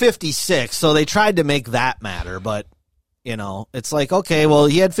 he had 56, so they tried to make that matter, but, it's like, okay, well,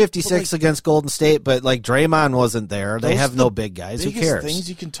 he had 56 against Golden State, but, Draymond wasn't there. They have no big guys. Who cares? Things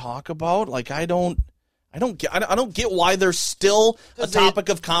you can talk about, I don't get why they're still a topic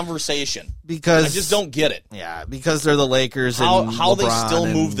of conversation. Because I just don't get it. Yeah, because they're the Lakers how LeBron, they still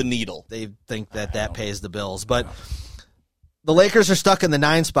move the needle. They think that pays the bills. But the Lakers are stuck in the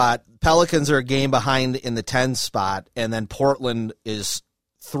 9 spot. Pelicans are a game behind in the 10 spot, and then Portland is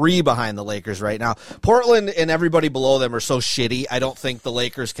 3 behind the Lakers right now. Portland and everybody below them are so shitty, I don't think the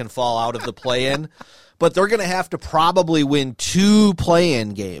Lakers can fall out of the play-in. But they're going to have to probably win 2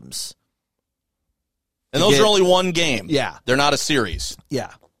 play-in games. And those are only 1 game. Yeah. They're not a series.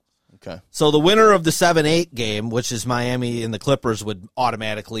 Yeah. Okay. So the winner of the 7-8 game, which is Miami and the Clippers, would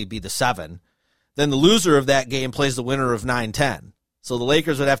automatically be the 7. Then the loser of that game plays the winner of 9-10. So the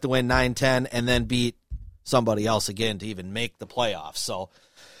Lakers would have to win 9-10 and then beat somebody else again to even make the playoffs. So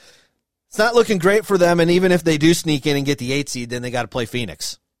it's not looking great for them, and even if they do sneak in and get the 8 seed, then they got to play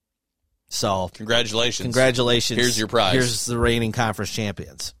Phoenix. So Congratulations. Here's your prize. Here's the reigning conference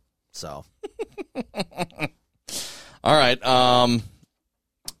champions. So all right.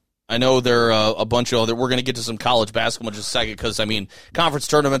 I know there are a bunch of other. We're going to get to some college basketball in just a second because, conference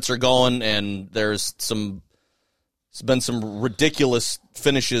tournaments are going, and there's been some ridiculous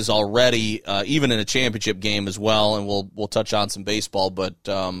finishes already, even in a championship game as well, and we'll touch on some baseball, but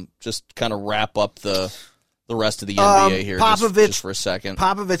just kind of wrap up the rest of the NBA here just for a second.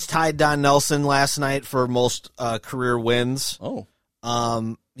 Popovich tied Don Nelson last night for most career wins. Oh.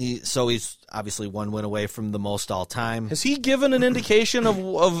 He's obviously 1 win away from the most all time. Has he given an indication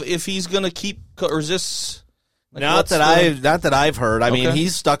of if he's going to keep, or is this not that I've heard? I mean,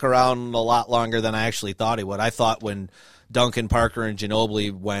 he's stuck around a lot longer than I actually thought he would. I thought when Duncan, Parker, and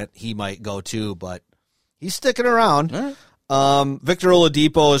Ginobili went, he might go too, but he's sticking around. All right. Victor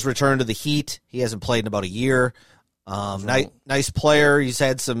Oladipo has returned to the Heat. He hasn't played in about a year. Nice player. He's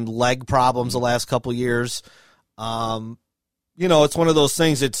had some leg problems the last couple years. It's one of those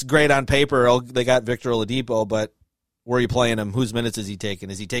things. It's great on paper. Oh, they got Victor Oladipo, but where are you playing him? Whose minutes is he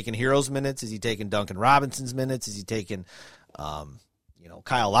taking? Is he taking Hero's minutes? Is he taking Duncan Robinson's minutes? Is he taking,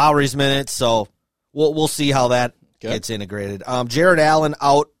 Kyle Lowry's minutes? So we'll see how that gets integrated. Jared Allen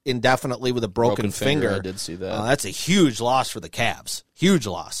out indefinitely with a broken finger. I did see that. That's a huge loss for the Cavs. Huge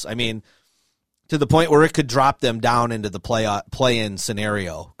loss. I mean, to the point where it could drop them down into the play-in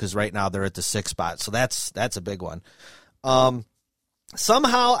scenario because right now they're at the 6th spot. So that's a big one.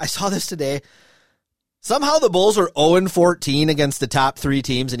 Somehow, I saw this today, somehow the Bulls are 0-14 against the top 3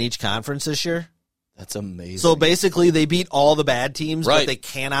 teams in each conference this year. That's amazing. So basically, they beat all the bad teams, right, but they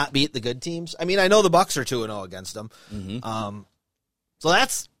cannot beat the good teams. I mean, I know the Bucks are 2-0 against them. Mm-hmm. So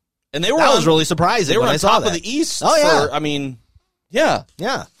that was really surprising. They were on top of the East. Oh, yeah. Yeah.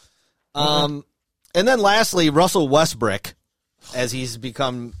 Yeah. And then lastly, Russell Westbrook, as he's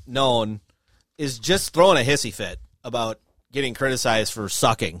become known, is just throwing a hissy fit about getting criticized for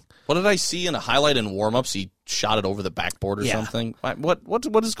sucking. What did I see in a highlight in warm-ups? He shot it over the backboard or something.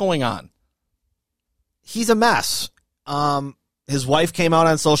 What is going on? He's a mess. His wife came out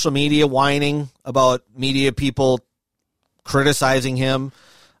on social media whining about media people criticizing him.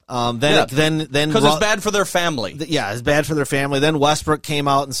 Then because it's bad for their family. It's bad for their family. Then Westbrook came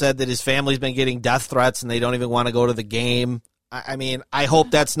out and said that his family's been getting death threats and they don't even want to go to the game. I mean, I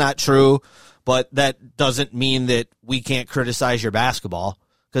hope that's not true, but that doesn't mean that we can't criticize your basketball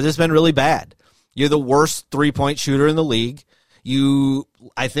because it's been really bad. You're the worst 3-point shooter in the league. You,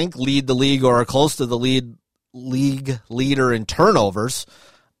 I think, lead the league or are close to the league leader in turnovers.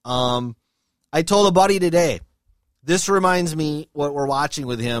 I told a buddy today, this reminds me what we're watching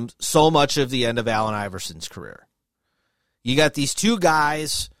with him so much of the end of Allen Iverson's career. You got these 2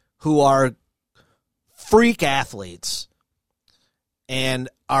 guys who are freak athletes and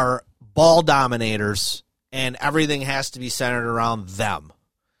are ball dominators, and everything has to be centered around them.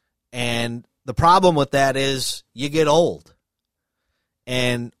 And the problem with that is you get old.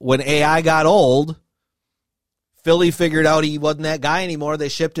 And when AI got old, Philly figured out he wasn't that guy anymore. They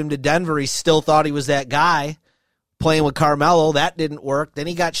shipped him to Denver. He still thought he was that guy playing with Carmelo. That didn't work. Then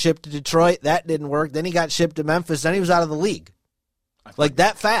he got shipped to Detroit. That didn't work. Then he got shipped to Memphis. Then he was out of the league. Like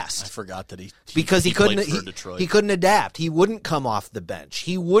that fast. I forgot that he couldn't adapt. He wouldn't come off the bench.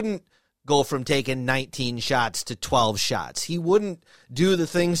 He wouldn't go from taking 19 shots to 12 shots. He wouldn't do the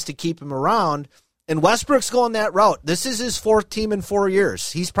things to keep him around. And Westbrook's going that route. This is his 4th team in 4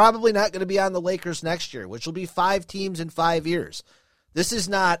 years. He's probably not going to be on the Lakers next year, which will be 5 teams in 5 years. This is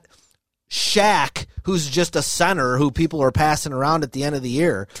not Shaq, who's just a center who people are passing around at the end of the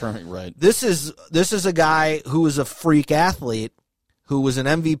year. Right. This is a guy who is a freak athlete, who was an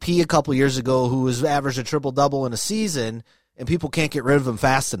MVP a couple years ago, who was averaged a triple-double in a season, and people can't get rid of him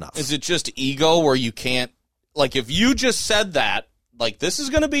fast enough. Is it just ego where you can't, like, if you just said that, like, this is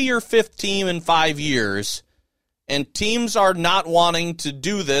going to be your 5th team in 5 years, and teams are not wanting to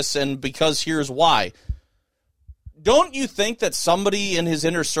do this, and because here's why. Don't you think that somebody in his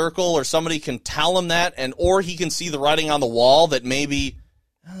inner circle or somebody can tell him that, or he can see the writing on the wall that maybe,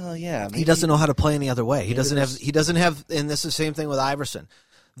 he doesn't know how to play any other way. He doesn't have, and this is the same thing with Iverson.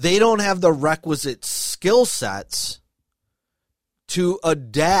 They don't have the requisite skill sets to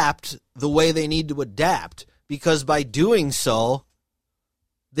adapt the way they need to adapt, because by doing so,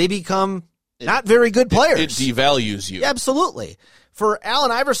 they become not very good players. It devalues you. Absolutely. For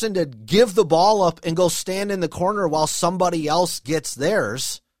Allen Iverson to give the ball up and go stand in the corner while somebody else gets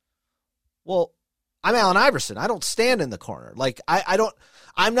theirs, well, I'm Allen Iverson. I don't stand in the corner. Like,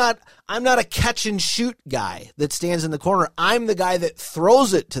 I'm not a catch and shoot guy that stands in the corner. I'm the guy that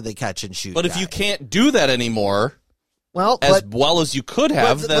throws it to the catch and shoot. But if you can't do that anymore, well as you could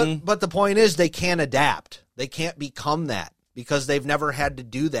have, but the point is they can't adapt. They can't become that, because they've never had to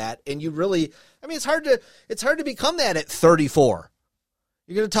do that. And it's hard to become that at 34.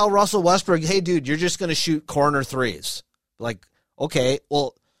 You're going to tell Russell Westbrook, hey, dude, you're just going to shoot corner threes. Like, okay,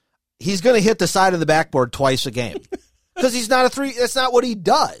 well, he's going to hit the side of the backboard twice a game because he's not a three. That's not what he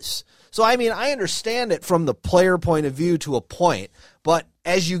does. So, I understand it from the player point of view to a point, but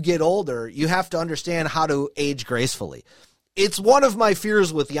as you get older, you have to understand how to age gracefully. It's one of my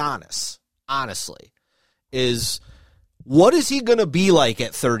fears with Giannis, honestly, is what is he going to be like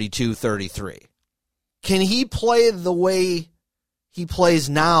at 32, 33? Can he play the way he plays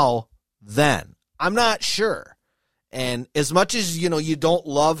now then? I'm not sure. And as much as, you don't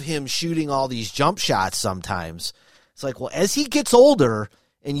love him shooting all these jump shots sometimes, it's like, well, as he gets older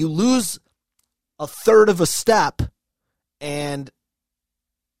and you lose a third of a step, and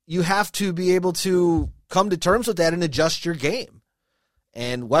you have to be able to come to terms with that and adjust your game.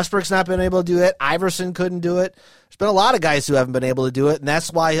 And Westbrook's not been able to do it. Iverson couldn't do it. There's been a lot of guys who haven't been able to do it, and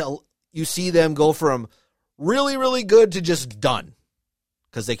that's why you see them go from really, really good to just done,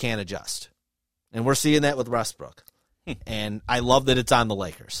 because they can't adjust. And we're seeing that with Westbrook. And I love that it's on the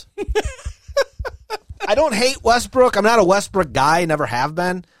Lakers. I don't hate Westbrook. I'm not a Westbrook guy, never have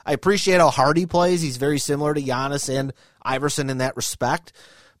been. I appreciate how hard he plays. He's very similar to Giannis and Iverson in that respect.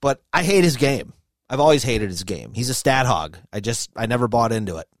 But I hate his game. I've always hated his game. He's a stat hog. I never bought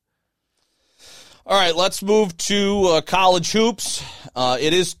into it. All right, let's move to college hoops.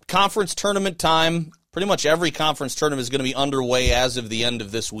 It is conference tournament time. Pretty much every conference tournament is going to be underway as of the end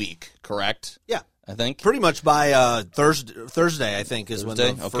of this week, correct? Yeah. I think. Pretty much by Thursday, I think, is when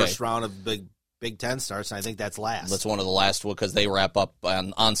the first round of Big Ten starts, and I think that's last. That's one of the last, because they wrap up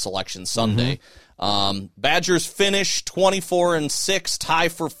on Selection Sunday. Badgers finished 24-6, tie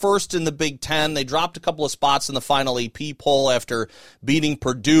for first in the Big Ten. They dropped a couple of spots in the final AP poll after beating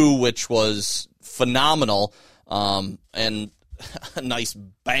Purdue, which was phenomenal, and a nice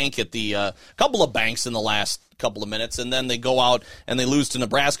bank at the couple of banks in the last couple of minutes, and then they go out and they lose to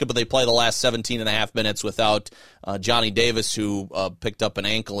Nebraska, but they play the last 17 and a half minutes without Johnny Davis, who picked up an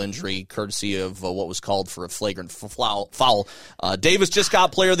ankle injury courtesy of what was called for a flagrant foul. Davis just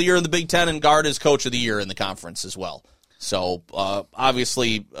got Player of the Year in the Big Ten, and Gard is Coach of the Year in the conference as well. So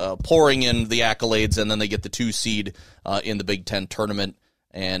obviously pouring in the accolades, and then they get the 2 seed in the Big Ten tournament.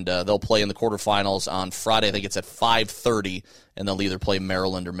 And they'll play in the quarterfinals on Friday. I think it's at 5:30, and they'll either play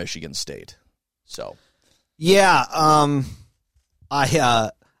Maryland or Michigan State. So, yeah, I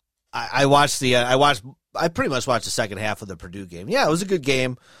pretty much watched the second half of the Purdue game. Yeah, it was a good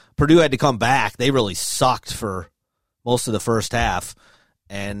game. Purdue had to come back. They really sucked for most of the first half,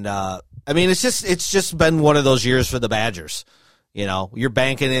 and it's just been one of those years for the Badgers. You're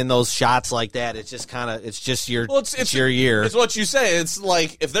banking in those shots like that. It's just it's your year. It's what you say. It's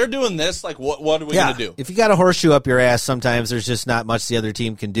like, if they're doing this, like, what are we going to do? If you got a horseshoe up your ass, sometimes there's just not much the other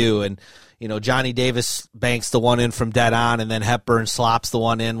team can do. And, Johnny Davis banks the one in from dead on, and then Hepburn slops the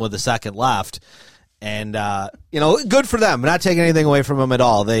one in with a second left. And, good for them. I'm not taking anything away from them at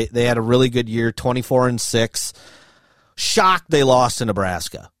all. They had a really good year, 24-6. Shocked they lost to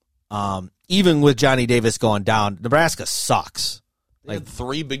Nebraska. Even with Johnny Davis going down, Nebraska sucks. They had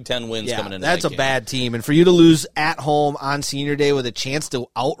 3 Big Ten wins Yeah, coming into that's that a game. bad team. And for you to lose at home on Senior Day with a chance to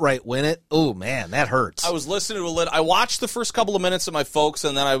outright win it, oh, man, that hurts. I was listening to I watched the first couple of minutes of my folks,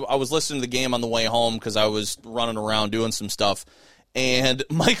 and then I was listening to the game on the way home because I was running around doing some stuff. And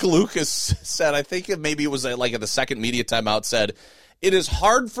Mike Lucas said, I think maybe it was like at the second media timeout, said, it is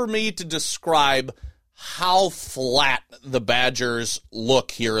hard for me to describe how flat the Badgers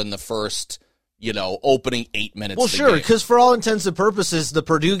look here in the first opening 8 minutes. Well, of the sure, game. because for all intents and purposes, the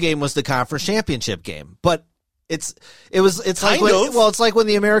Purdue game was the conference championship game. But it's like when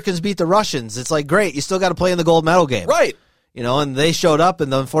the Americans beat the Russians. It's like, great, you still got to play in the gold medal game, right? And they showed up,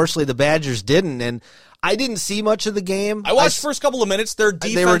 and unfortunately the Badgers didn't. And I didn't see much of the game. I watched the first couple of minutes. Their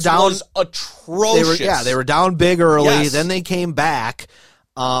defense was atrocious. They were down big early. Yes. Then they came back.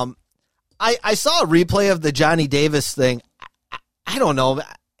 I saw a replay of the Johnny Davis thing. I don't know.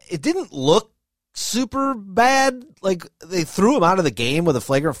 It didn't look super bad. Like, they threw him out of the game with a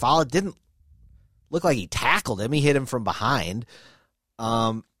flagrant foul. It didn't look like he tackled him. He hit him from behind.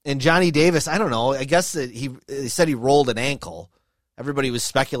 And Johnny Davis, I don't know. I guess that they said he rolled an ankle. Everybody was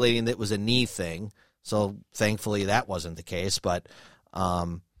speculating that it was a knee thing. So thankfully that wasn't the case. But,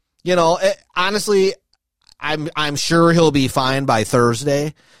 honestly, I'm sure he'll be fine by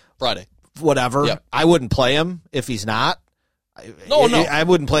Thursday. Friday. Whatever. Yep. I wouldn't play him if he's not. No. I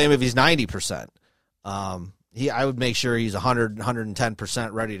wouldn't play him if he's 90%. I would make sure he's 100,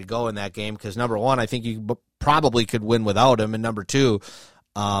 110% ready to go in that game because, number one, I think you probably could win without him, and number two,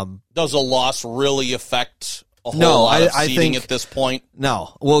 does a loss really affect a whole lot of seeding at this point?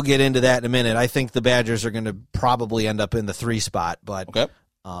 No. We'll get into that in a minute. I think the Badgers are going to probably end up in the 3 spot, but okay.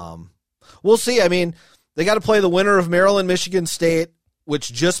 We'll see. I mean, they got to play the winner of Maryland, Michigan State,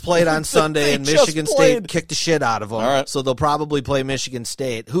 which just played on Sunday, and Michigan State kicked the shit out of them. All right. So they'll probably play Michigan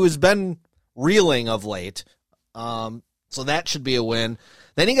State, who has been reeling of late. So that should be a win.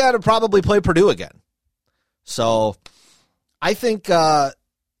 Then you got to probably play Purdue again. So I think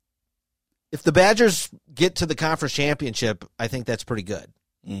if the Badgers get to the conference championship, I think that's pretty good.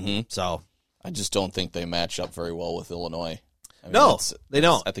 Mm-hmm. So I just don't think they match up very well with Illinois. No, they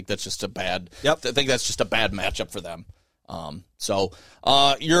don't. I think that's just a bad. Yep. I think that's just a bad matchup for them.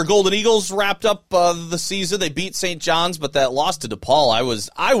 Your Golden Eagles wrapped up the season. They beat St. John's, but that loss to DePaul,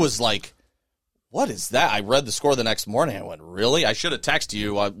 I was like, what is that? I read the score the next morning. I went, really? I should have texted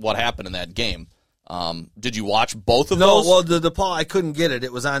you what happened in that game. Did you watch both of those? No, well, the DePaul, I couldn't get it.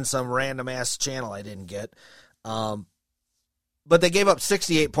 It was on some random-ass channel I didn't get. But they gave up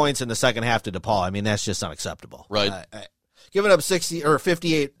 68 points in the second half to DePaul. I mean, that's just unacceptable. Right. Giving up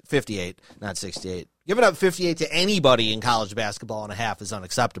 58, not 68. Giving up 58 to anybody in college basketball in a half is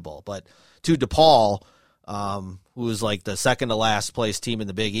unacceptable. But to DePaul, who is like the second to last place team in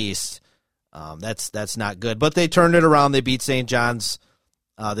the Big East, that's not good. But they turned it around. They beat St. John's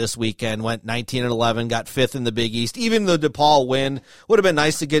this weekend, went 19-11, got 5th in the Big East. Even the DePaul win would have been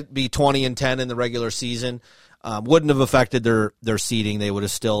nice to be 20-10 in the regular season. Wouldn't have affected their seeding. They would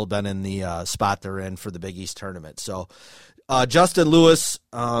have still been in the spot they're in for the Big East tournament. So Justin Lewis,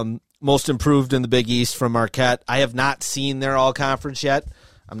 most improved in the Big East from Marquette. I have not seen their all-conference yet.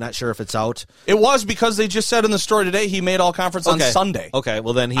 I'm not sure if it's out. It was because they just said in the story today he made all-conference on Sunday. Okay,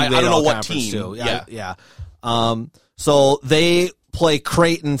 well then he made I don't know what all-conference team. too. Yeah. So they play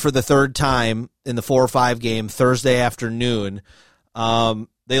Creighton for the third time in the 4-5 game Thursday afternoon.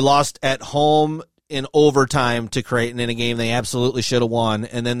 They lost at home in overtime to Creighton in a game they absolutely should have won,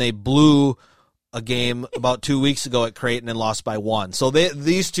 and then they blew a game about 2 weeks ago at Creighton and lost by 1. So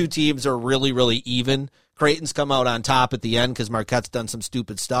these two teams are really, really even. Creighton's come out on top at the end because Marquette's done some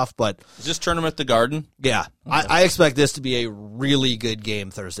stupid stuff. But is this tournament at the Garden? Yeah. Okay. I expect this to be a really good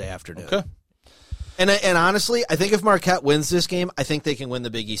game Thursday afternoon. Okay. And honestly, I think if Marquette wins this game, I think they can win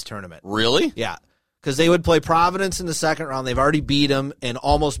the Big East tournament. Really? Yeah. Because they would play Providence in the second round. They've already beat them and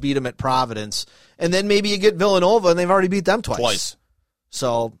almost beat them at Providence. And then maybe you get Villanova, and they've already beat them twice.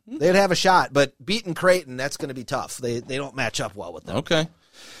 So they'd have a shot. But beating Creighton, that's going to be tough. They don't match up well with them. Okay.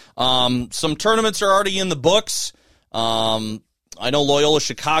 Some tournaments are already in the books. I know Loyola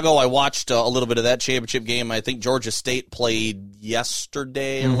Chicago. I watched a little bit of that championship game. I think Georgia State played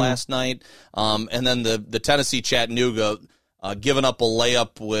yesterday or last night. And then the Tennessee Chattanooga giving up a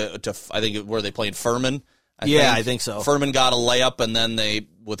layup I think where they played Furman. I think so. Furman got a layup, and then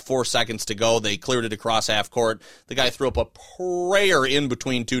with 4 seconds to go, they cleared it across half court. The guy threw up a prayer in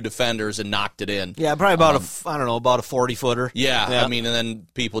between 2 defenders and knocked it in. Yeah, probably about about a 40-footer. Yeah, I mean, and then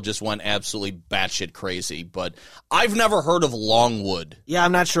people just went absolutely batshit crazy. But I've never heard of Longwood. Yeah,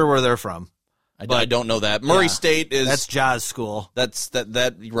 I'm not sure where they're from. I don't know that. Murray State is... That's Jaws school. That's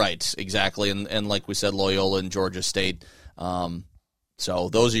right, exactly. And like we said, Loyola and Georgia State. So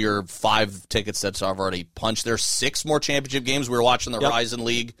those are your 5 tickets that I've already punched. There's 6 more championship games. We were watching the Horizon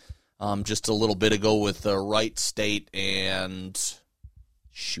League just a little bit ago with Wright State and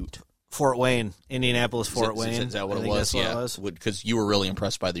Fort Wayne, Indianapolis, Fort Wayne. Is that what it was? Yeah, because you were really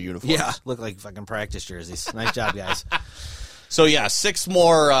impressed by the uniforms. Yeah, looked like fucking practice jerseys. Nice job, guys. So yeah, 6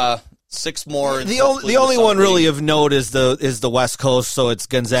 more. 6 more. The only one really of note is the West Coast. So it's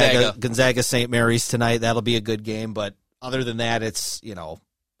Gonzaga St. Mary's tonight. That'll be a good game. But other than that, it's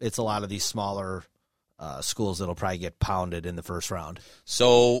a lot of these smaller schools that'll probably get pounded in the first round.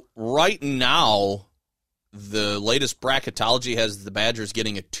 So right now, the latest bracketology has the Badgers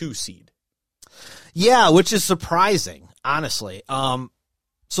getting a 2 seed. Yeah, which is surprising, honestly.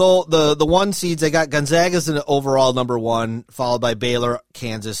 So the 1 seeds, they got Gonzaga's an overall number 1, followed by Baylor,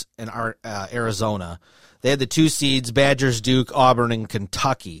 Kansas, and Arizona. They had the 2 seeds, Badgers, Duke, Auburn, and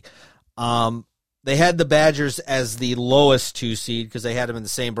Kentucky. They had the Badgers as the lowest 2 seed because they had them in the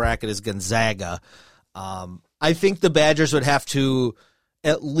same bracket as Gonzaga. I think the Badgers would have to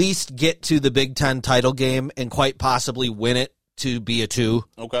at least get to the Big Ten title game and quite possibly win it to be a 2.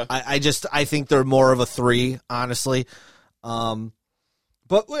 Okay. I think they're more of a 3, honestly.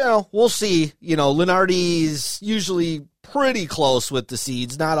 But, we'll see. Lunardi's usually pretty close with the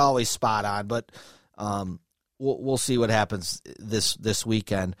seeds, not always spot on, but we'll see what happens this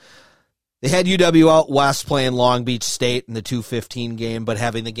weekend. They had UW out west playing Long Beach State in the 2:15 game, but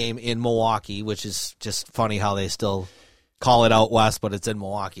having the game in Milwaukee, which is just funny how they still call it out west, but it's in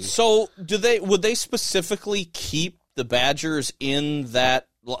Milwaukee. So would they specifically keep the Badgers in that?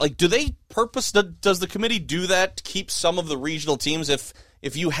 Like, does the committee do that to keep some of the regional teams?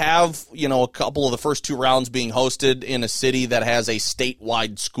 If you have, a couple of the first 2 rounds being hosted in a city that has a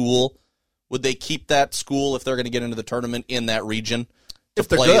statewide school, would they keep that school if they're going to get into the tournament in that region? If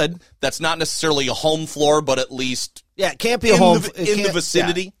they're good. That's not necessarily a home floor, but at least it can't be a home in the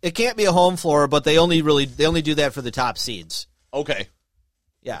vicinity. Yeah, it can't be a home floor, but they only do that for the top seeds. Okay.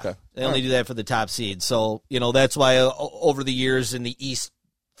 Yeah. Okay. They only do that for the top seeds. So, that's why over the years in the East,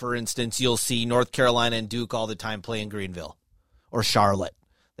 for instance, you'll see North Carolina and Duke all the time play in Greenville or Charlotte.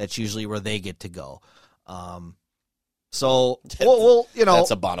 That's usually where they get to go. So we'll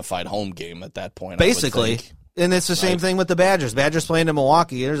that's a bona fide home game at that point, basically. And it's the same thing with the Badgers. Badgers playing in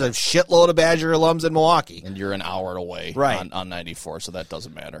Milwaukee. There's a shitload of Badger alums in Milwaukee. And you're an hour away on 94, so that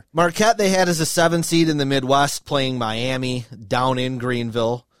doesn't matter. Marquette they had as a 7 seed in the Midwest playing Miami down in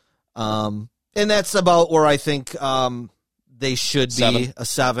Greenville. And that's about where I think they should be, a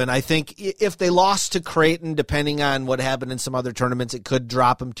 7. I think if they lost to Creighton, depending on what happened in some other tournaments, it could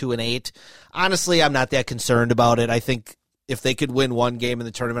drop them to an 8. Honestly, I'm not that concerned about it. I think if they could win 1 game in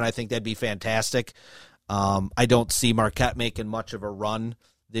the tournament, I think that'd be fantastic. I don't see Marquette making much of a run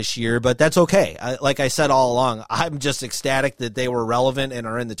this year, but that's okay. Like I said all along, I'm just ecstatic that they were relevant and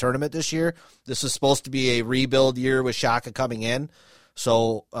are in the tournament this year. This is supposed to be a rebuild year with Shaka coming in,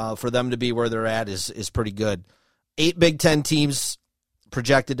 so for them to be where they're at is pretty good. 8 Big Ten teams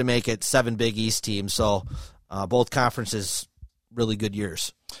projected to make it, 7 Big East teams, so both conferences really good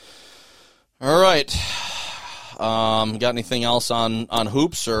years. All right. Got anything else on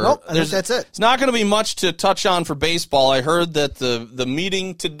hoops? Or nope, I think that's it. It's not going to be much to touch on for baseball. I heard that the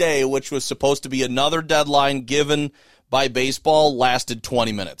meeting today, which was supposed to be another deadline given by baseball, lasted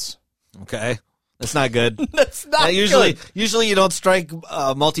 20 minutes. Okay. That's not good. That's not good. Good. Usually you don't strike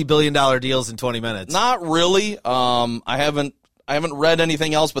multi-billion-dollar deals in 20 minutes. Not really. I haven't read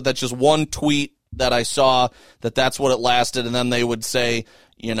anything else, but that's just one tweet that I saw that's what it lasted, and then they would say,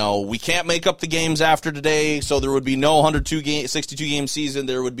 we can't make up the games after today, so there would be no 62-game season.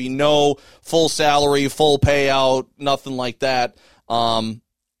 There would be no full salary, full payout, nothing like that.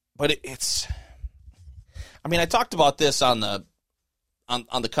 But it's – I talked about this on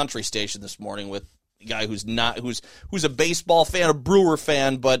the country station this morning with a guy who's a baseball fan, a Brewer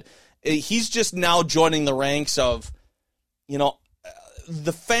fan, but he's just now joining the ranks of,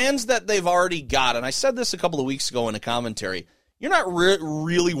 the fans that they've already got. And I said this a couple of weeks ago in a commentary. You're not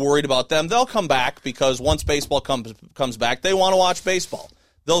really worried about them. They'll come back because once baseball comes back, they want to watch baseball.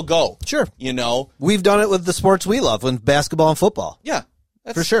 They'll go. Sure. We've done it with the sports we love, with basketball and football. Yeah.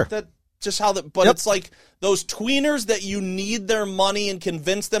 For sure. That's just how but yep. It's like those tweeners that you need their money and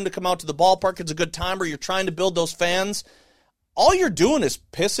convince them to come out to the ballpark. It's a good time, or you're trying to build those fans. All you're doing is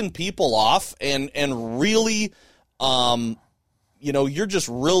pissing people off and really, you're just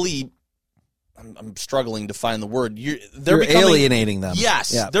really, I'm struggling to find the word. They're alienating them.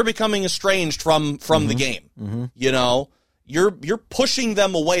 Yes, yeah. They're becoming estranged from the game. Mm-hmm. You're pushing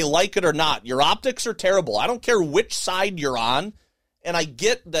them away, like it or not. Your optics are terrible. I don't care which side you're on, and I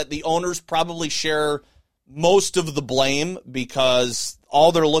get that the owners probably share most of the blame because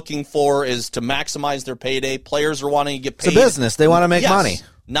all they're looking for is to maximize their payday. Players are wanting to get paid. It's a business. They want to make money.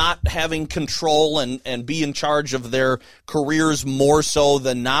 Not having control and be in charge of their careers more so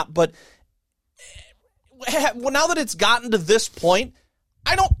than not. But now that it's gotten to this point,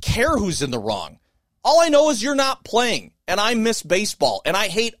 I don't care who's in the wrong. All I know is you're not playing, and I miss baseball, and I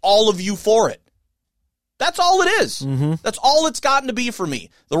hate all of you for it. That's all it is. Mm-hmm. That's all it's gotten to be for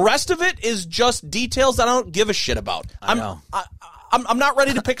me. The rest of it is just details that I don't give a shit about. I'm not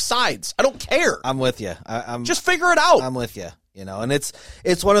ready to pick sides. I don't care. I'm with you. I'm just figure it out. I'm with you. You know, and it's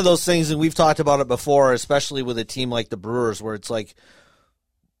one of those things, and we've talked about it before, especially with a team like the Brewers, where it's like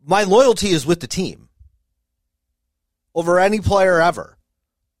my loyalty is with the team over any player ever,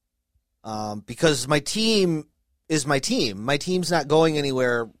 because my team is my team. My team's not going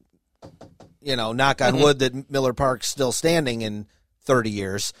anywhere. You know, knock on wood that Miller Park's still standing in 30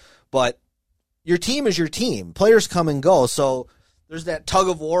 years, but your team is your team. Players come and go, so there's that tug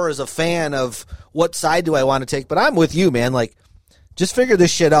of war as a fan of what side do I want to take. But I'm with you, man. Like, just figure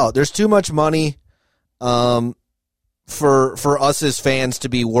this shit out. There's too much money for us as fans to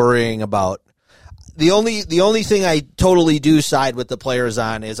be worrying about. The only thing I totally do side with the players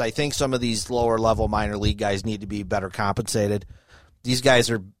on is I think some of these lower level minor league guys need to be better compensated. These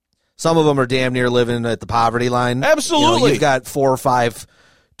guys are. Some of them are damn near living at the poverty line. Absolutely. You know, you've got 4 or 5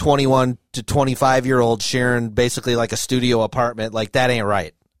 21 to 25-year-olds sharing basically like a studio apartment. Like, that ain't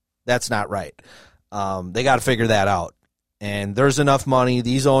right. That's not right. They got to figure that out. And there's enough money.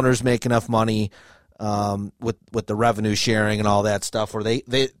 These owners make enough money with the revenue sharing and all that stuff where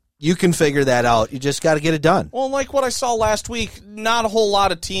you can figure that out. You just got to get it done. Well, like what I saw last week, not a whole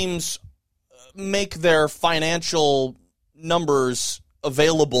lot of teams make their financial numbers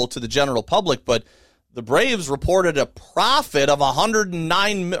available to the general public, but the Braves reported a profit of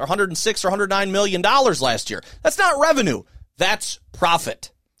 $106 or $109 million last year. That's not revenue. That's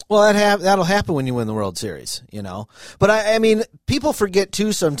profit. Well, that'll happen when you win the World Series, you know. But, I mean, people forget,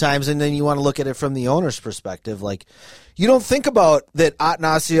 too, sometimes, and then you want to look at it from the owner's perspective. Like, you don't think about that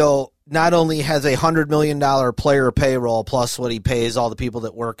Atanasio not only has a $100 million player payroll plus what he pays all the people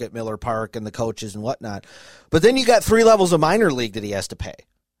that work at Miller Park and the coaches and whatnot, but then you got 3 levels of minor league that he has to pay.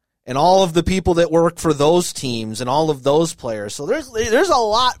 And all of the people that work for those teams and all of those players. So there's a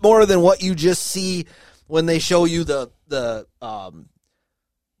lot more than what you just see when they show you the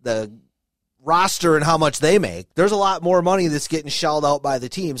roster and how much they make. There's a lot more money that's getting shelled out by the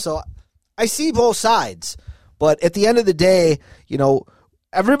team. So I see both sides. But at the end of the day, you know,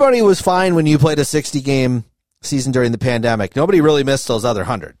 everybody was fine when you played a 60-game season during the pandemic. Nobody really missed those other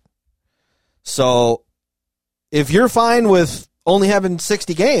 100. So if you're fine with only having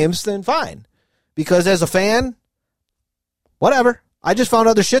 60 games, then fine. Because as a fan, whatever. I just found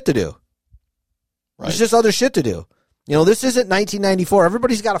other shit to do. Right. It's just other shit to do. You know, this isn't 1994.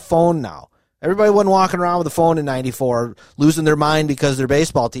 Everybody's got a phone now. Everybody wasn't walking around with a phone in 94, losing their mind because their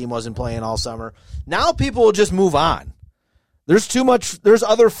baseball team wasn't playing all summer. Now people will just move on. There's too much. There's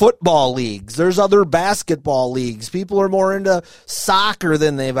other football leagues. There's other basketball leagues. People are more into soccer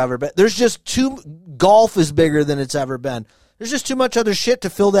than they've ever been. There's just golf is bigger than it's ever been. There's just too much other shit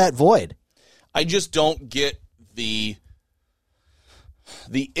to fill that void. I just don't get the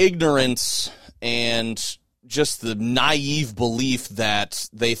ignorance and just the naive belief that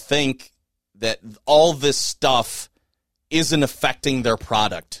they think that all this stuff isn't affecting their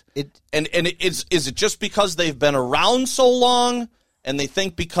product. Is it just because they've been around so long and they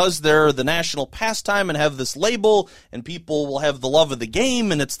think because they're the national pastime and have this label and people will have the love of the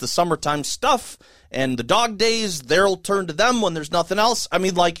game and it's the summertime stuff and the dog days, they'll turn to them when there's nothing else? I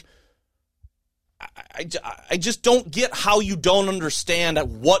mean, like, I just don't get how you don't understand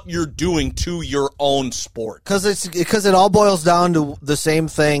what you're doing to your own sport. Because it all boils down to the same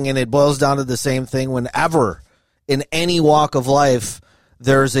thing, and it boils down to the same thing whenever in any walk of life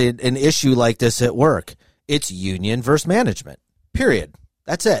there's an issue like this at work. It's union versus management. Period.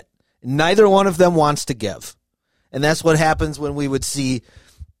 That's it. Neither one of them wants to give. And that's what happens when we would see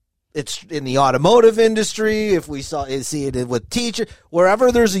it's in the automotive industry, if we see it with teachers,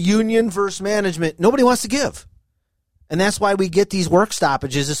 wherever there's a union versus management, nobody wants to give. And that's why we get these work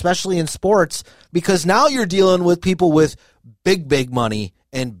stoppages, especially in sports, because now you're dealing with people with big money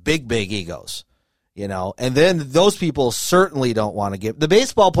and big egos, you know, and then those people certainly don't want to give. The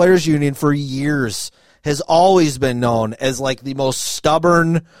baseball players union for years has always been known as like the most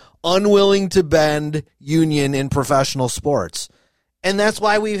stubborn, unwilling to bend union in professional sports. And that's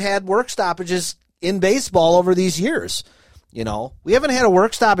why we've had work stoppages in baseball over these years. You know, we haven't had a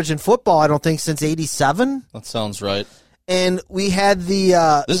work stoppage in football, I don't think, since 87. That sounds right. And we had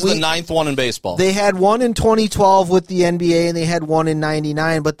the This is the 9th one in baseball. They had one in 2012 with the NBA, and they had one in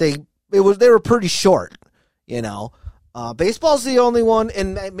 '99, but they were pretty short. Baseball's the only one,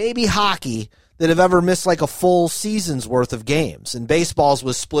 and maybe hockey, that have ever missed like a full season's worth of games. And baseball's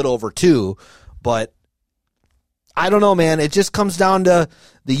was split over 2, but I don't know, man. It just comes down to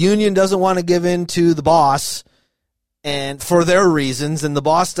the union doesn't want to give in to the boss and for their reasons, and the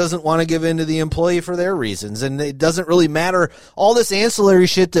boss doesn't want to give in to the employee for their reasons. And it doesn't really matter. All this ancillary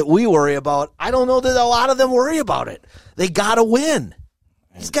shit that we worry about, I don't know that a lot of them worry about it. They got to win.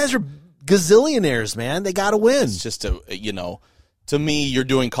 These guys are gazillionaires, man. They got to win. It's just to me, you're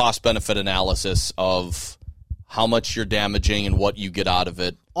doing cost-benefit analysis of how much you're damaging and what you get out of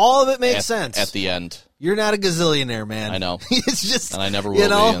it. All of it makes sense. At the end. You're not a gazillionaire, man. I know. It's just, and I never will be,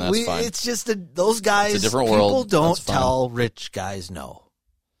 and that's fine. It's just those guys, it's a different people world. don't tell rich guys no.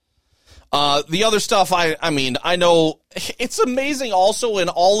 The other stuff, I know it's amazing also in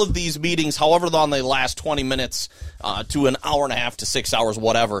all of these meetings, however long they last, 20 minutes to an hour and a half to 6 hours,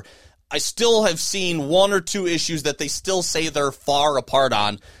 whatever, I still have seen 1 or 2 issues that they still say they're far apart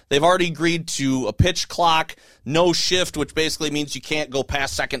on. They've already agreed to a pitch clock, no shift, which basically means you can't go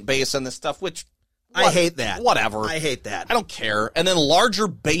past second base and this stuff, which... I hate that. Whatever. I hate that. I don't care. And then larger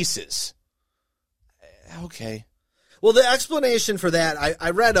bases. Okay. Well, the explanation for that,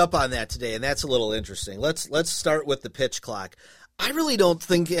 I read up on that today, and that's a little interesting. Let's start with the pitch clock. I really don't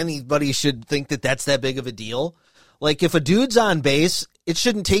think anybody should think that that's that big of a deal. Like, if a dude's on base, it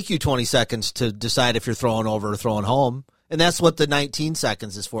shouldn't take you 20 seconds to decide if you're throwing over or throwing home. And that's what the 19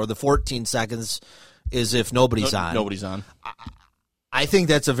 seconds is for. The 14 seconds is if nobody's on. Nobody's on. I think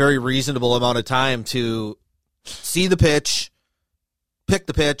that's a very reasonable amount of time to see the pitch, pick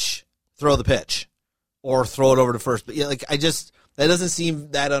the pitch, throw the pitch, or throw it over to first. But that doesn't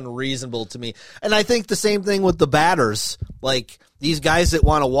seem that unreasonable to me. And I think the same thing with the batters. Like, these guys that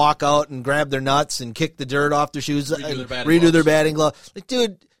want to walk out and grab their nuts and kick the dirt off their shoes and redo their batting glove. Like,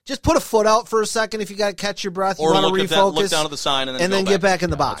 dude, just put a foot out for a second if you got to catch your breath. Or you want to refocus. Look down at the sign and then get back in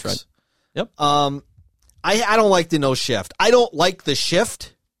the box. That's right. Yep. I don't like the no shift. I don't like the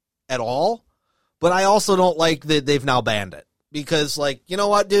shift at all, but I also don't like that they've now banned it. Because, like, you know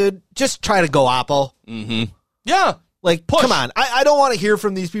what, dude? Just try to go oppo. Mm-hmm. Yeah. Like, push. Come on. I don't want to hear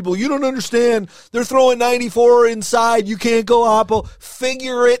from these people. You don't understand. They're throwing 94 inside. You can't go oppo.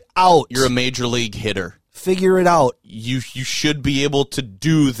 Figure it out. You're a major league hitter. Figure it out. You should be able to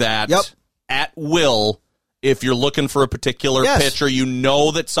do that at will if you're looking for a particular pitch or you know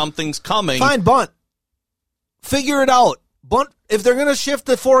that something's coming. Fine, bunt. Figure it out. Bunt. If they're going to shift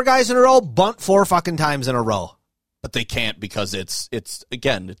the 4 guys in a row, bunt 4 fucking times in a row. But they can't because it's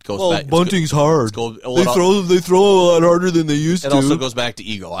again, it goes back. Bunting's hard. They throw a lot harder than they used to. It also goes back to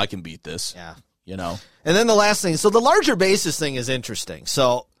ego. I can beat this. Yeah. And then the last thing. So the larger bases thing is interesting.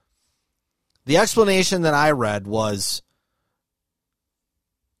 So the explanation that I read was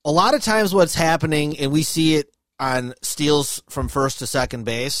a lot of times what's happening, and we see it on steals from first to second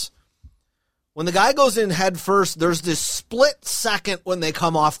base, when the guy goes in head first, there's this split second when they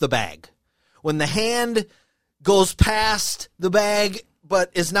come off the bag. When the hand goes past the bag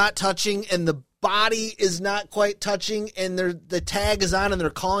but is not touching and the body is not quite touching and the tag is on and they're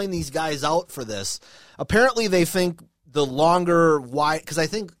calling these guys out for this. Apparently they think the longer wide, because I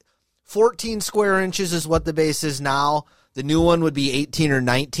think 14 square inches is what the base is now. The new one would be 18 or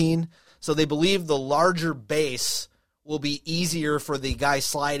 19. So they believe the larger base will be easier for the guy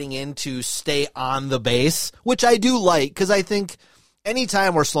sliding in to stay on the base, which I do like, because I think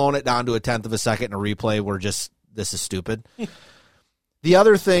anytime we're slowing it down to a 1/10 of a second in a replay, this is stupid. The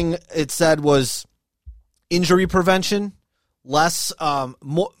other thing it said was injury prevention, less,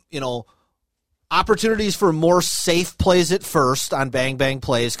 opportunities for more safe plays at first on bang-bang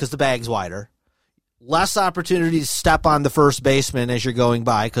plays because the bag's wider. Less opportunities to step on the first baseman as you're going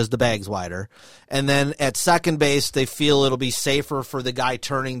by because the bag's wider. And then at second base, they feel it'll be safer for the guy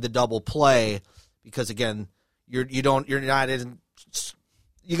turning the double play because, again, you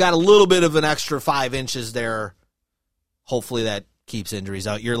got a little bit of an extra 5 inches there. Hopefully that keeps injuries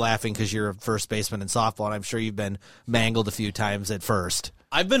out. You're laughing because you're a first baseman in softball, and I'm sure you've been mangled a few times at first.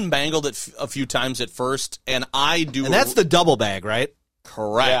 I've been mangled a few times at first, and I do. And that's the double bag, right?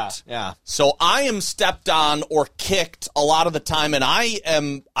 Correct. Yeah. So I am stepped on or kicked a lot of the time, and I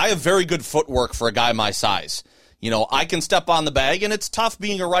have very good footwork for a guy my size. I can step on the bag, and it's tough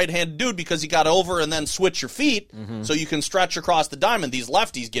being a right-handed dude because you got to over and then switch your feet so you can stretch across the diamond. These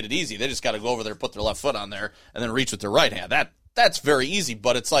lefties get it easy. They just got to go over there, put their left foot on there, and then reach with their right hand. That's very easy,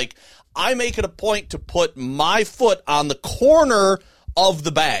 but it's like I make it a point to put my foot on the corner of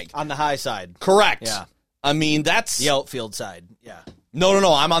the bag. On the high side. Correct. Yeah. I mean, that's The outfield side, yeah.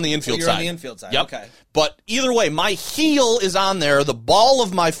 No, I'm on the infield You're side. on the infield side, Yep. okay. But either way, my heel is on there. The ball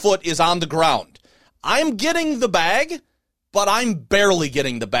of my foot is on the ground. I'm getting the bag, but I'm barely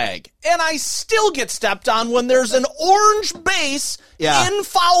getting the bag. And I still get stepped on when there's an orange base in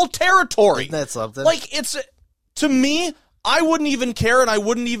foul territory. Isn't that something? Like, to me, I wouldn't even care, and I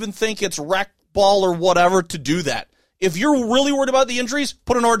wouldn't even think it's rec ball or whatever to do that. If you're really worried about the injuries,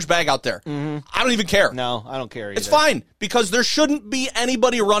 put an orange bag out there. I don't even care. No, I don't care either. It's fine, because there shouldn't be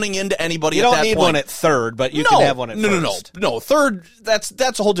anybody running into anybody You at that don't point. need one at third, but you can have one at first. No. Third, that's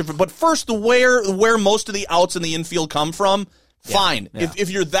a whole different. But first, where most of the outs in the infield come from, fine. Yeah.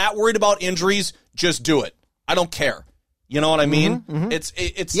 If you're that worried about injuries, just do it. I don't care. You know what I mean? It's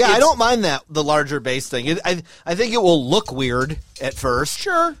I don't mind the larger base thing. I think it will look weird at first.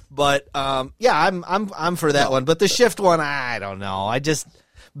 Sure. But I'm for that one. But the shift one, I don't know. I just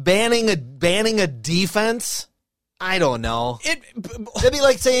banning a defense, I don't know. It'd be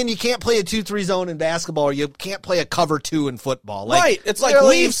like saying you can't play a 2-3 zone in basketball, or you can't play a cover 2 in football. Right. It's like,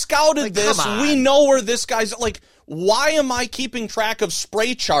 we've scouted this. Come on. We know where this guy's like. Why am I keeping track of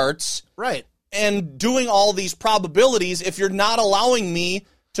spray charts? Right. And doing all these probabilities if you're not allowing me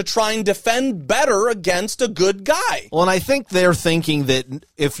to try and defend better against a good guy. Well, and I think they're thinking that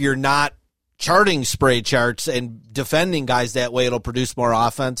if you're not charting spray charts and defending guys that way, it'll produce more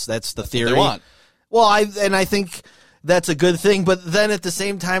offense. That's the theory. What they want. Well, I think that's a good thing, but then at the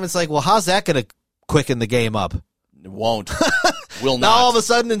same time, it's like, well, how's that going to quicken the game up? It won't. Will not. Now all of a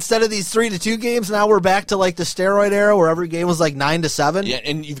sudden, instead of these 3-2 games, now we're back to like the steroid era where every game was like 9-7. Yeah,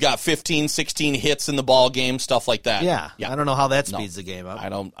 and you've got 15, 16 hits in the ball game, stuff like that. Yeah. I don't know how that speeds the game up. I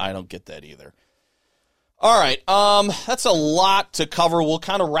don't get that either. All right, that's a lot to cover. We'll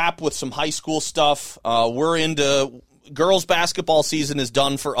kind of wrap with some high school stuff. We're into girls basketball season is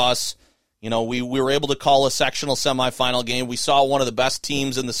done for us. You know, we were able to call a sectional semifinal game. We saw one of the best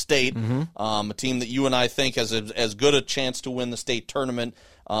teams in the state, a team that you and I think has as good a chance to win the state tournament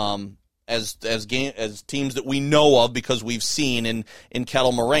as teams that we know of because we've seen in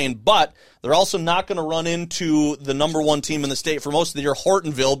Kettle Moraine. But they're also not going to run into the number one team in the state for most of the year,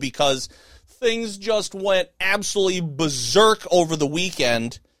 Hortonville, because things just went absolutely berserk over the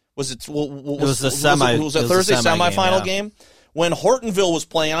weekend. Was it Thursday semifinal game? When Hortonville was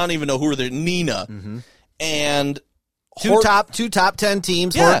playing, I don't even know who were there, Nina. And two top 10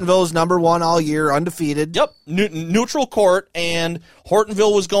 teams. Yeah. Hortonville's number one all year, undefeated. Yep, neutral court, and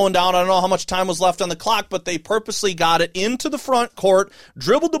Hortonville was going down. I don't know how much time was left on the clock, but they purposely got it into the front court,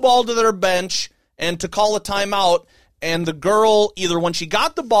 dribbled the ball to their bench, and to call a timeout. And the girl, either when she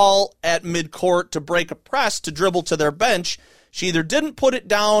got the ball at midcourt to break a press to dribble to their bench, she either didn't put it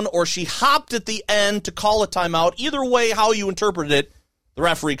down or she hopped at the end to call a timeout. Either way, how you interpreted it, the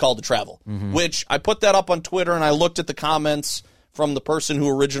referee called the travel, which I put that up on Twitter, and I looked at the comments from the person who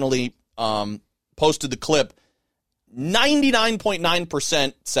originally posted the clip.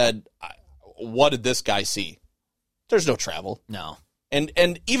 99.9% said, what did this guy see? There's no travel. No.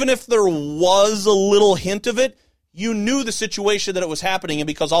 And even if there was a little hint of it, you knew the situation that it was happening in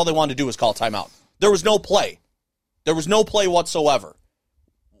because all they wanted to do was call timeout. There was no play. There was no play whatsoever.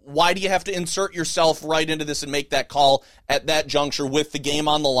 Why do you have to insert yourself right into this and make that call at that juncture with the game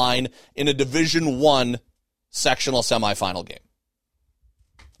on the line in a Division I sectional semifinal game?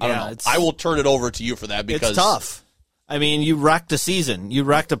 I don't know. I will turn it over to you for that because it's tough. I mean, you wrecked a season. You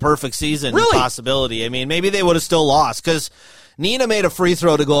wrecked a perfect season Really? possibility. I mean, maybe they would have still lost because Nina made a free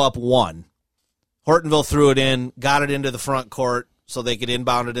throw to go up 1. Hortonville threw it in, got it into the front court so they could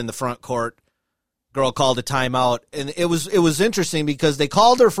inbound it in the front court. Girl called a timeout, and it was interesting because they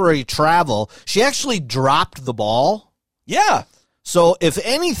called her for a travel. She actually dropped the ball. Yeah. So if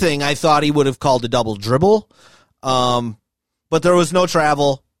anything, I thought he would have called a double dribble. But there was no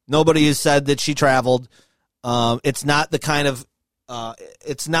travel. Nobody has said that she traveled. It's not the kind of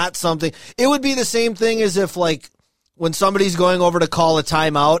it's not something. It would be the same thing as if, like, when somebody's going over to call a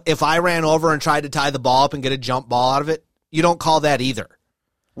timeout, if I ran over and tried to tie the ball up and get a jump ball out of it, you don't call that either.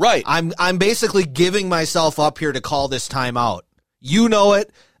 Right. I'm basically giving myself up here to call this timeout. You know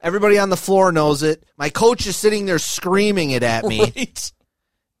it. Everybody on the floor knows it. My coach is sitting there screaming it at me. Right.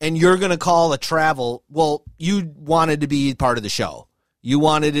 And you're going to call a travel. Well, you wanted to be part of the show. You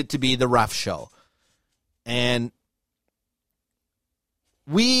wanted it to be the ref show. And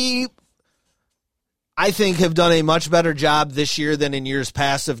we, I think, have done a much better job this year than in years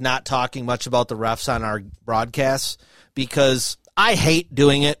past of not talking much about the refs on our broadcasts because I hate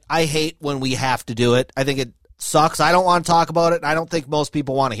doing it. I hate when we have to do it. I think it sucks. I don't want to talk about it, and I don't think most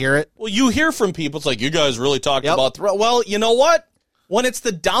people want to hear it. Well, you hear from people, it's like, you guys really talked about the... Well, you know what? when it's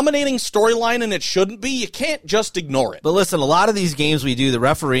the dominating storyline and it shouldn't be, you can't just ignore it. But listen, a lot of these games we do, the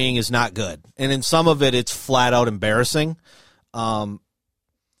refereeing is not good. And in some of it, it's flat out embarrassing. I've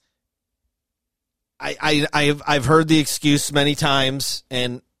heard the excuse many times,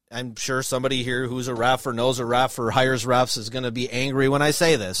 and I'm sure somebody here who's a ref or knows a ref or hires refs is going to be angry when I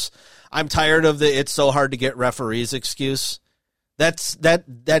say this. I'm tired of the "it's so hard to get referees" excuse.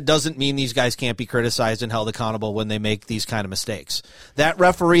 That doesn't mean these guys can't be criticized and held accountable when they make these kind of mistakes. That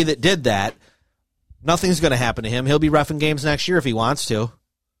referee that did that, nothing's going to happen to him. He'll be reffing games next year if he wants to.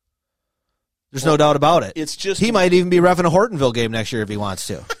 There's no doubt about it. It's just he might even be reffing a Hortonville game next year if he wants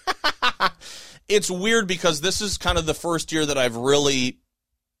to. It's weird because this is kind of the first year that I've really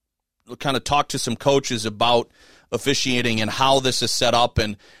kind of talked to some coaches about officiating and how this is set up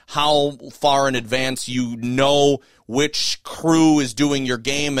and how far in advance you know which crew is doing your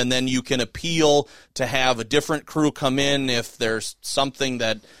game, and then you can appeal to have a different crew come in if there's something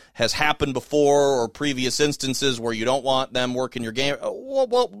that has happened before or previous instances where you don't want them working your game.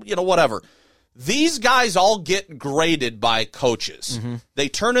 Well, whatever. These guys all get graded by coaches. Mm-hmm. They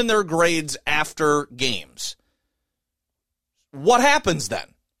turn in their grades after games. What happens then?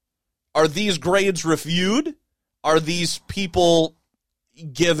 Are these grades reviewed? Are these people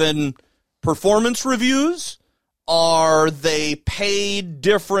given performance reviews? Are they paid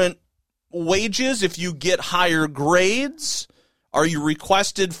different wages if you get higher grades? Are you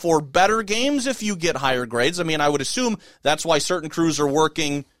requested for better games if you get higher grades? I mean, I would assume that's why certain crews are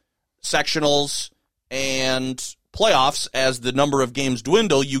working sectionals and playoffs. As the number of games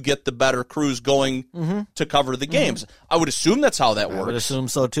dwindle, you get the better crews going to cover the games. I would assume that's how that works. I would assume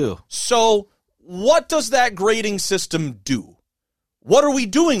so too. So what does that grading system do? What are we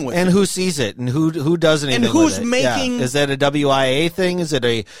doing with it? And who sees it? And who does anything? And who's with it? making? Yeah. Is that a WIA thing? Is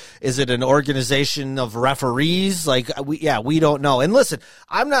it an organization of referees? We don't know. And listen,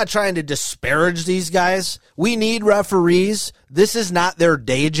 I'm not trying to disparage these guys. We need referees. This is not their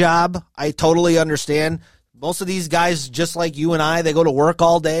day job. I totally understand. Most of these guys, just like you and I, they go to work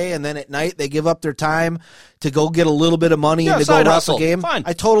all day, and then at night they give up their time to go get a little bit of money and to go ref a game. Fine.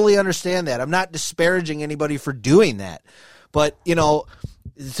 I totally understand that. I'm not disparaging anybody for doing that. But,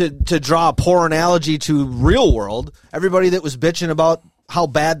 to draw a poor analogy to real world, everybody that was bitching about how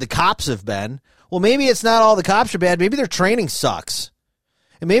bad the cops have been, well, maybe it's not all the cops are bad. Maybe their training sucks.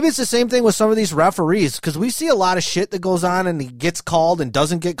 And maybe it's the same thing with some of these referees, because we see a lot of shit that goes on and he gets called and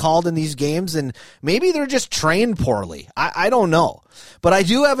doesn't get called in these games, and maybe they're just trained poorly. I don't know. But I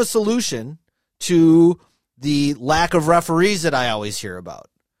do have a solution to the lack of referees that I always hear about.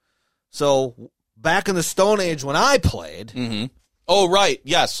 So back in the Stone Age when I played. Mm-hmm. Oh, right.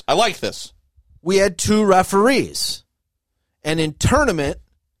 Yes. I like this. We had 2 referees. And in tournament,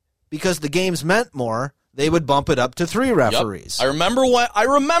 because the games meant more, they would bump it up to 3 referees. Yep. I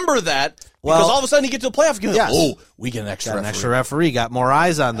remember that because all of a sudden you get to a playoff game. Yes. We get an extra referee. An extra referee, got more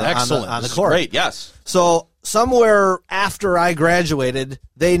eyes on the court. Great, yes. So somewhere after I graduated,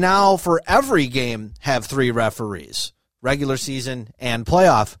 they now for every game have 3 referees, regular season and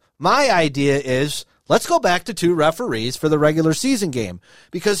playoff. My idea is let's go back to 2 referees for the regular season game,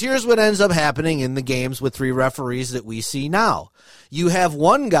 because here's what ends up happening in the games with 3 referees that we see now. You have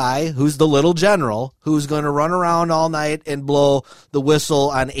one guy who's the little general who's going to run around all night and blow the whistle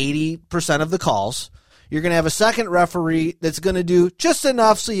on 80% of the calls. You're going to have a second referee that's going to do just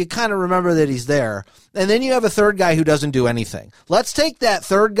enough so you kind of remember that he's there. And then you have a third guy who doesn't do anything. Let's take that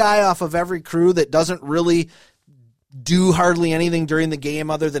third guy off of every crew that doesn't really do hardly anything during the game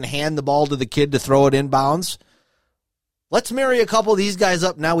other than hand the ball to the kid to throw it inbounds. Let's marry a couple of these guys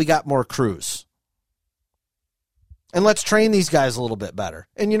up. Now we got more crews. And let's train these guys a little bit better.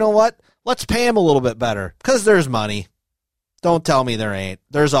 And you know what? Let's pay them a little bit better, because there's money. Don't tell me there ain't.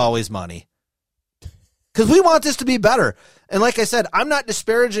 There's always money. Because we want this to be better. And like I said, I'm not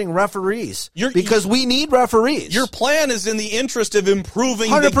disparaging referees because we need referees. Your plan is in the interest of improving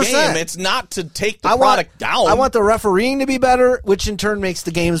 100%. The game. It's not to take the product down. I want the refereeing to be better, which in turn makes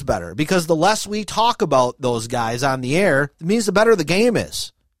the games better. Because the less we talk about those guys on the air, it means the better the game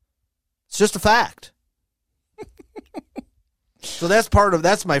is. It's just a fact. So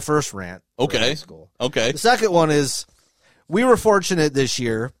that's my first rant. Okay. Okay. The second one is we were fortunate this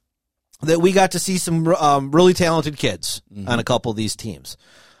year that we got to see some really talented kids on a couple of these teams.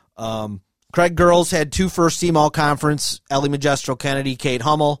 Craig girls had 2 first-team all-conference, Ellie Magestro Kennedy, Kate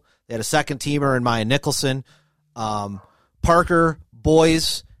Hummel. They had a second-teamer in Maya Nicholson. Parker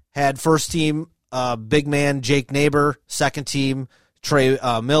boys had first-team big man Jake Neighbor, second-team Trey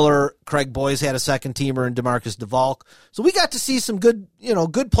Miller. Craig boys had a second-teamer in DeMarcus DeValk. So we got to see some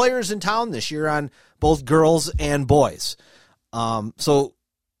good players in town this year on both girls and boys. So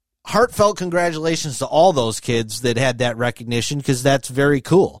heartfelt congratulations to all those kids that had that recognition, because that's very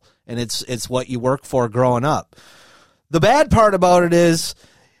cool, and it's what you work for growing up. The bad part about it is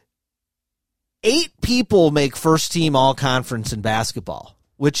 8 people make first team all-conference in basketball,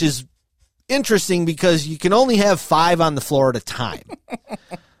 which is interesting because you can only have 5 on the floor at a time.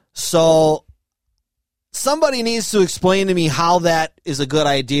 So somebody needs to explain to me how that is a good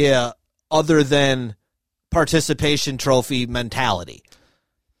idea other than participation trophy mentality.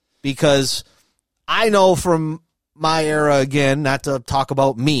 Because I know from my era, again, not to talk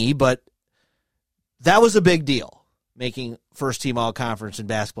about me, but that was a big deal, making first team all-conference in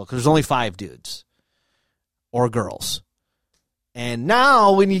basketball, because there's only 5 dudes or girls. And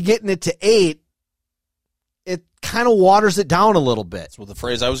now when you're getting it to 8, it kind of waters it down a little bit. That's what the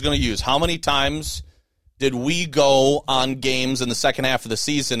phrase I was going to use. How many times did we go on games in the second half of the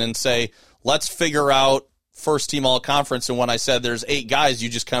season and say, let's figure out first team all-conference, and when I said there's 8 guys, you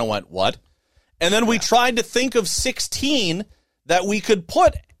just kind of went, what? And then we tried to think of 16 that we could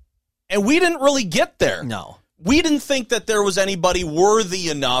put, and we didn't really get there. No. We didn't think that there was anybody worthy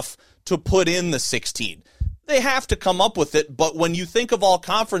enough to put in the 16. They have to come up with it, but when you think of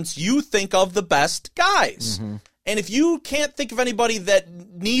all-conference, you think of the best guys. Mm-hmm. And if you can't think of anybody that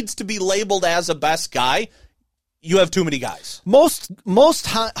needs to be labeled as a best guy, you have too many guys. Most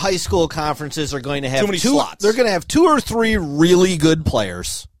high school conferences are going to have too many slots. They're going to have 2 or 3 really good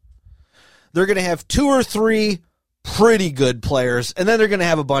players. They're going to have 2 or 3 pretty good players, and then they're going to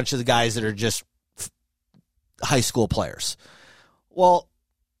have a bunch of the guys that are just high school players. Well,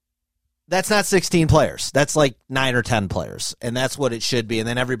 that's not 16 players. That's like 9 or 10 players, and that's what it should be, and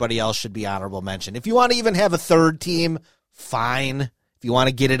then everybody else should be honorable mention. If you want to even have a third team, fine. If you want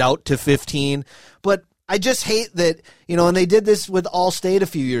to get it out to 15, but I just hate that, and they did this with All-State a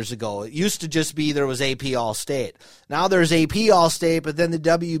few years ago. It used to just be there was AP All-State. Now there's AP All-State, but then the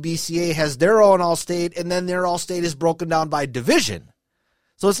WBCA has their own All-State, and then their All-State is broken down by division.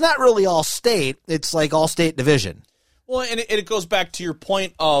 So it's not really All-State. It's like All-State division. Well, and it goes back to your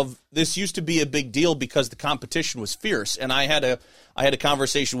point of this used to be a big deal because the competition was fierce. And I had a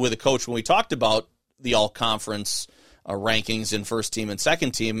conversation with a coach when we talked about the all-conference rankings in first team and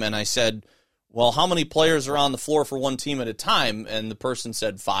second team, and I said, well, how many players are on the floor for one team at a time? And the person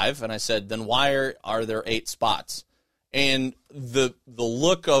said 5, and I said, then why are there 8 spots? And the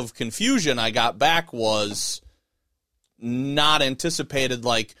look of confusion I got back was not anticipated,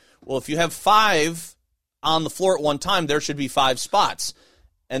 like, well, if you have 5 on the floor at one time, there should be 5 spots.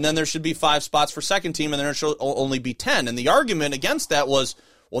 And then there should be 5 spots for second team, and then there should only be 10. And the argument against that was,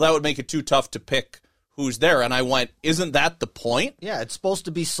 well, that would make it too tough to pick who's there. And I went, isn't that the point? Yeah, it's supposed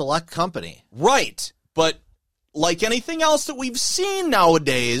to be select company. Right. But like anything else that we've seen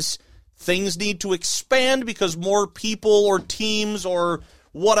nowadays, things need to expand because more people or teams or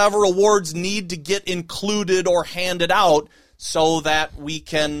whatever awards need to get included or handed out so that we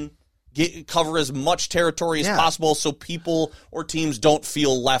can cover as much territory as possible so people or teams don't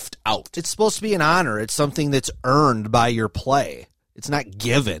feel left out. It's supposed to be an honor. It's something that's earned by your play. It's not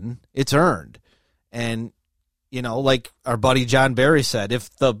given. It's earned. And, like our buddy John Barry said,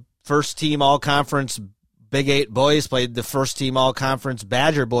 if the first team all-conference Big 8 boys played the first team all-conference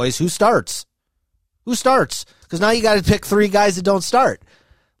Badger boys, who starts? Who starts? Because now you got to pick 3 guys that don't start.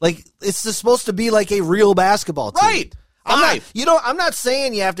 Like, it's supposed to be like a real basketball team. Right. I'm not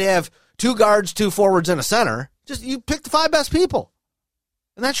saying you have to have 2 guards, 2 forwards, and a center. Just you pick the 5 best people.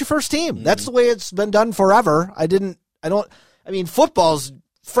 And that's your first team. Mm-hmm. That's the way it's been done forever. Football's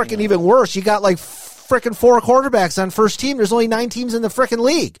freaking even worse. You got like freaking 4 quarterbacks on first team. There's only 9 teams in the freaking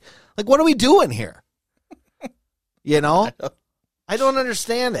league. Like, what are we doing here? I don't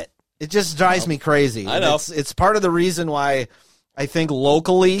understand it. It just drives me crazy. I know. It's part of the reason why I think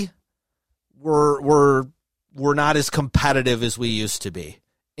locally we're not as competitive as we used to be.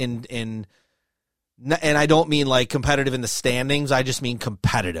 And I don't mean like competitive in the standings. I just mean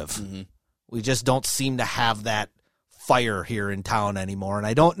competitive. Mm-hmm. We just don't seem to have that fire here in town anymore, and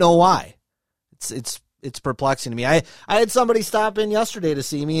I don't know why. It's perplexing to me. I had somebody stop in yesterday to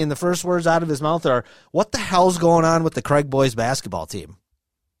see me, and the first words out of his mouth are, "What the hell's going on with the Craig boys basketball team?"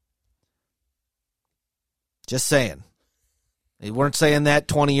 Just saying. They weren't saying that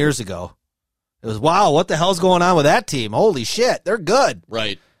 20 years ago. It was, wow, what the hell's going on with that team? Holy shit, they're good.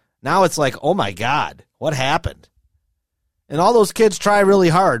 Right. Now it's like, oh my God, what happened? And all those kids try really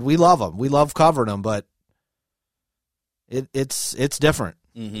hard. We love them. We love covering them, but it's different.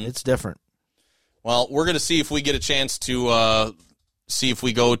 Mm-hmm. It's different. Well, we're going to see if we get a chance to see if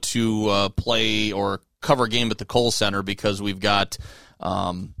we go to play or cover a game at the Kohl Center because we've got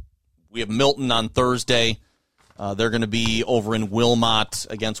we have Milton on Thursday. They're going to be over in Wilmot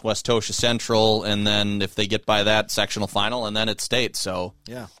against Westosha Central, and then if they get by that sectional final, and then it's state. So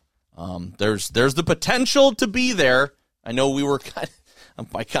yeah, there's the potential to be there. I know we were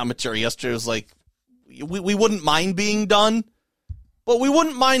my commentary yesterday was like we wouldn't mind being done, but we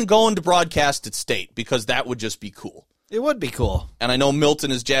wouldn't mind going to broadcast at state because that would just be cool. It would be cool. And I know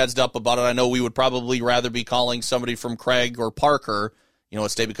Milton is jazzed up about it. I know we would probably rather be calling somebody from Craig or Parker, at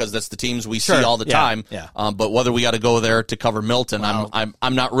state because that's the teams we see all the time. Yeah. But whether we got to go there to cover Milton,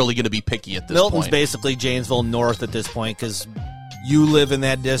 I'm not really going to be picky at this point. Milton's basically Janesville North at this point because you live in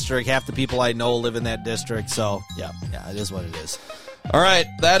that district. Half the people I know live in that district. So, yeah, it is what it is. All right,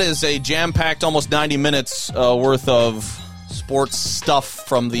 that is a jam-packed almost 90 minutes worth of sports stuff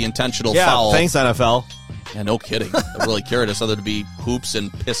from the intentional foul. Yeah, thanks, NFL. Yeah, no kidding. That really carried us other to be hoops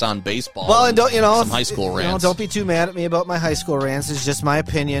and piss on baseball. Well, and don't some high school rants. Don't be too mad at me about my high school rants. It's just my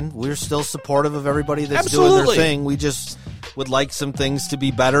opinion. We're still supportive of everybody that's doing their thing. We just would like some things to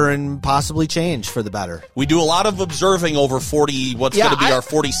be better and possibly change for the better. We do a lot of observing over 40. What's going to be our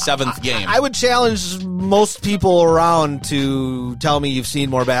 47th game? I would challenge most people around to tell me you've seen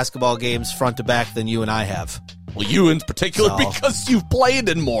more basketball games front to back than you and I have. Well, you in particular, because you've played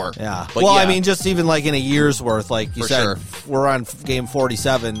in more. Yeah. But I mean, just even like in a year's worth, like you said, we're on game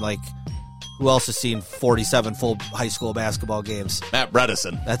 47. Like, who else has seen 47 full high school basketball games? Matt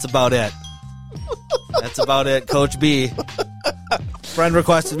Bredesen. That's about it. That's about it, Coach B. Friend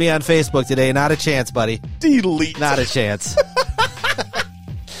requested me on Facebook today. Not a chance, buddy. Delete. Not a chance.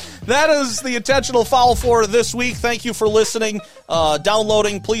 That is the intentional foul for this week. Thank you for listening,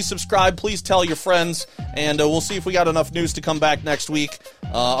 downloading. Please subscribe. Please tell your friends. And we'll see if we got enough news to come back next week.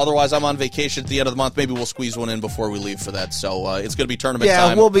 Otherwise, I'm on vacation at the end of the month. Maybe we'll squeeze one in before we leave for that. So it's going to be tournament time.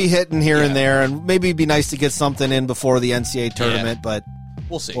 Yeah, we'll be hitting here and there. And maybe it'd be nice to get something in before the NCAA tournament. But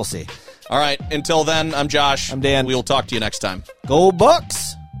we'll see. We'll see. All right. Until then, I'm Josh. I'm Dan. We'll talk to you next time. Go Bucks!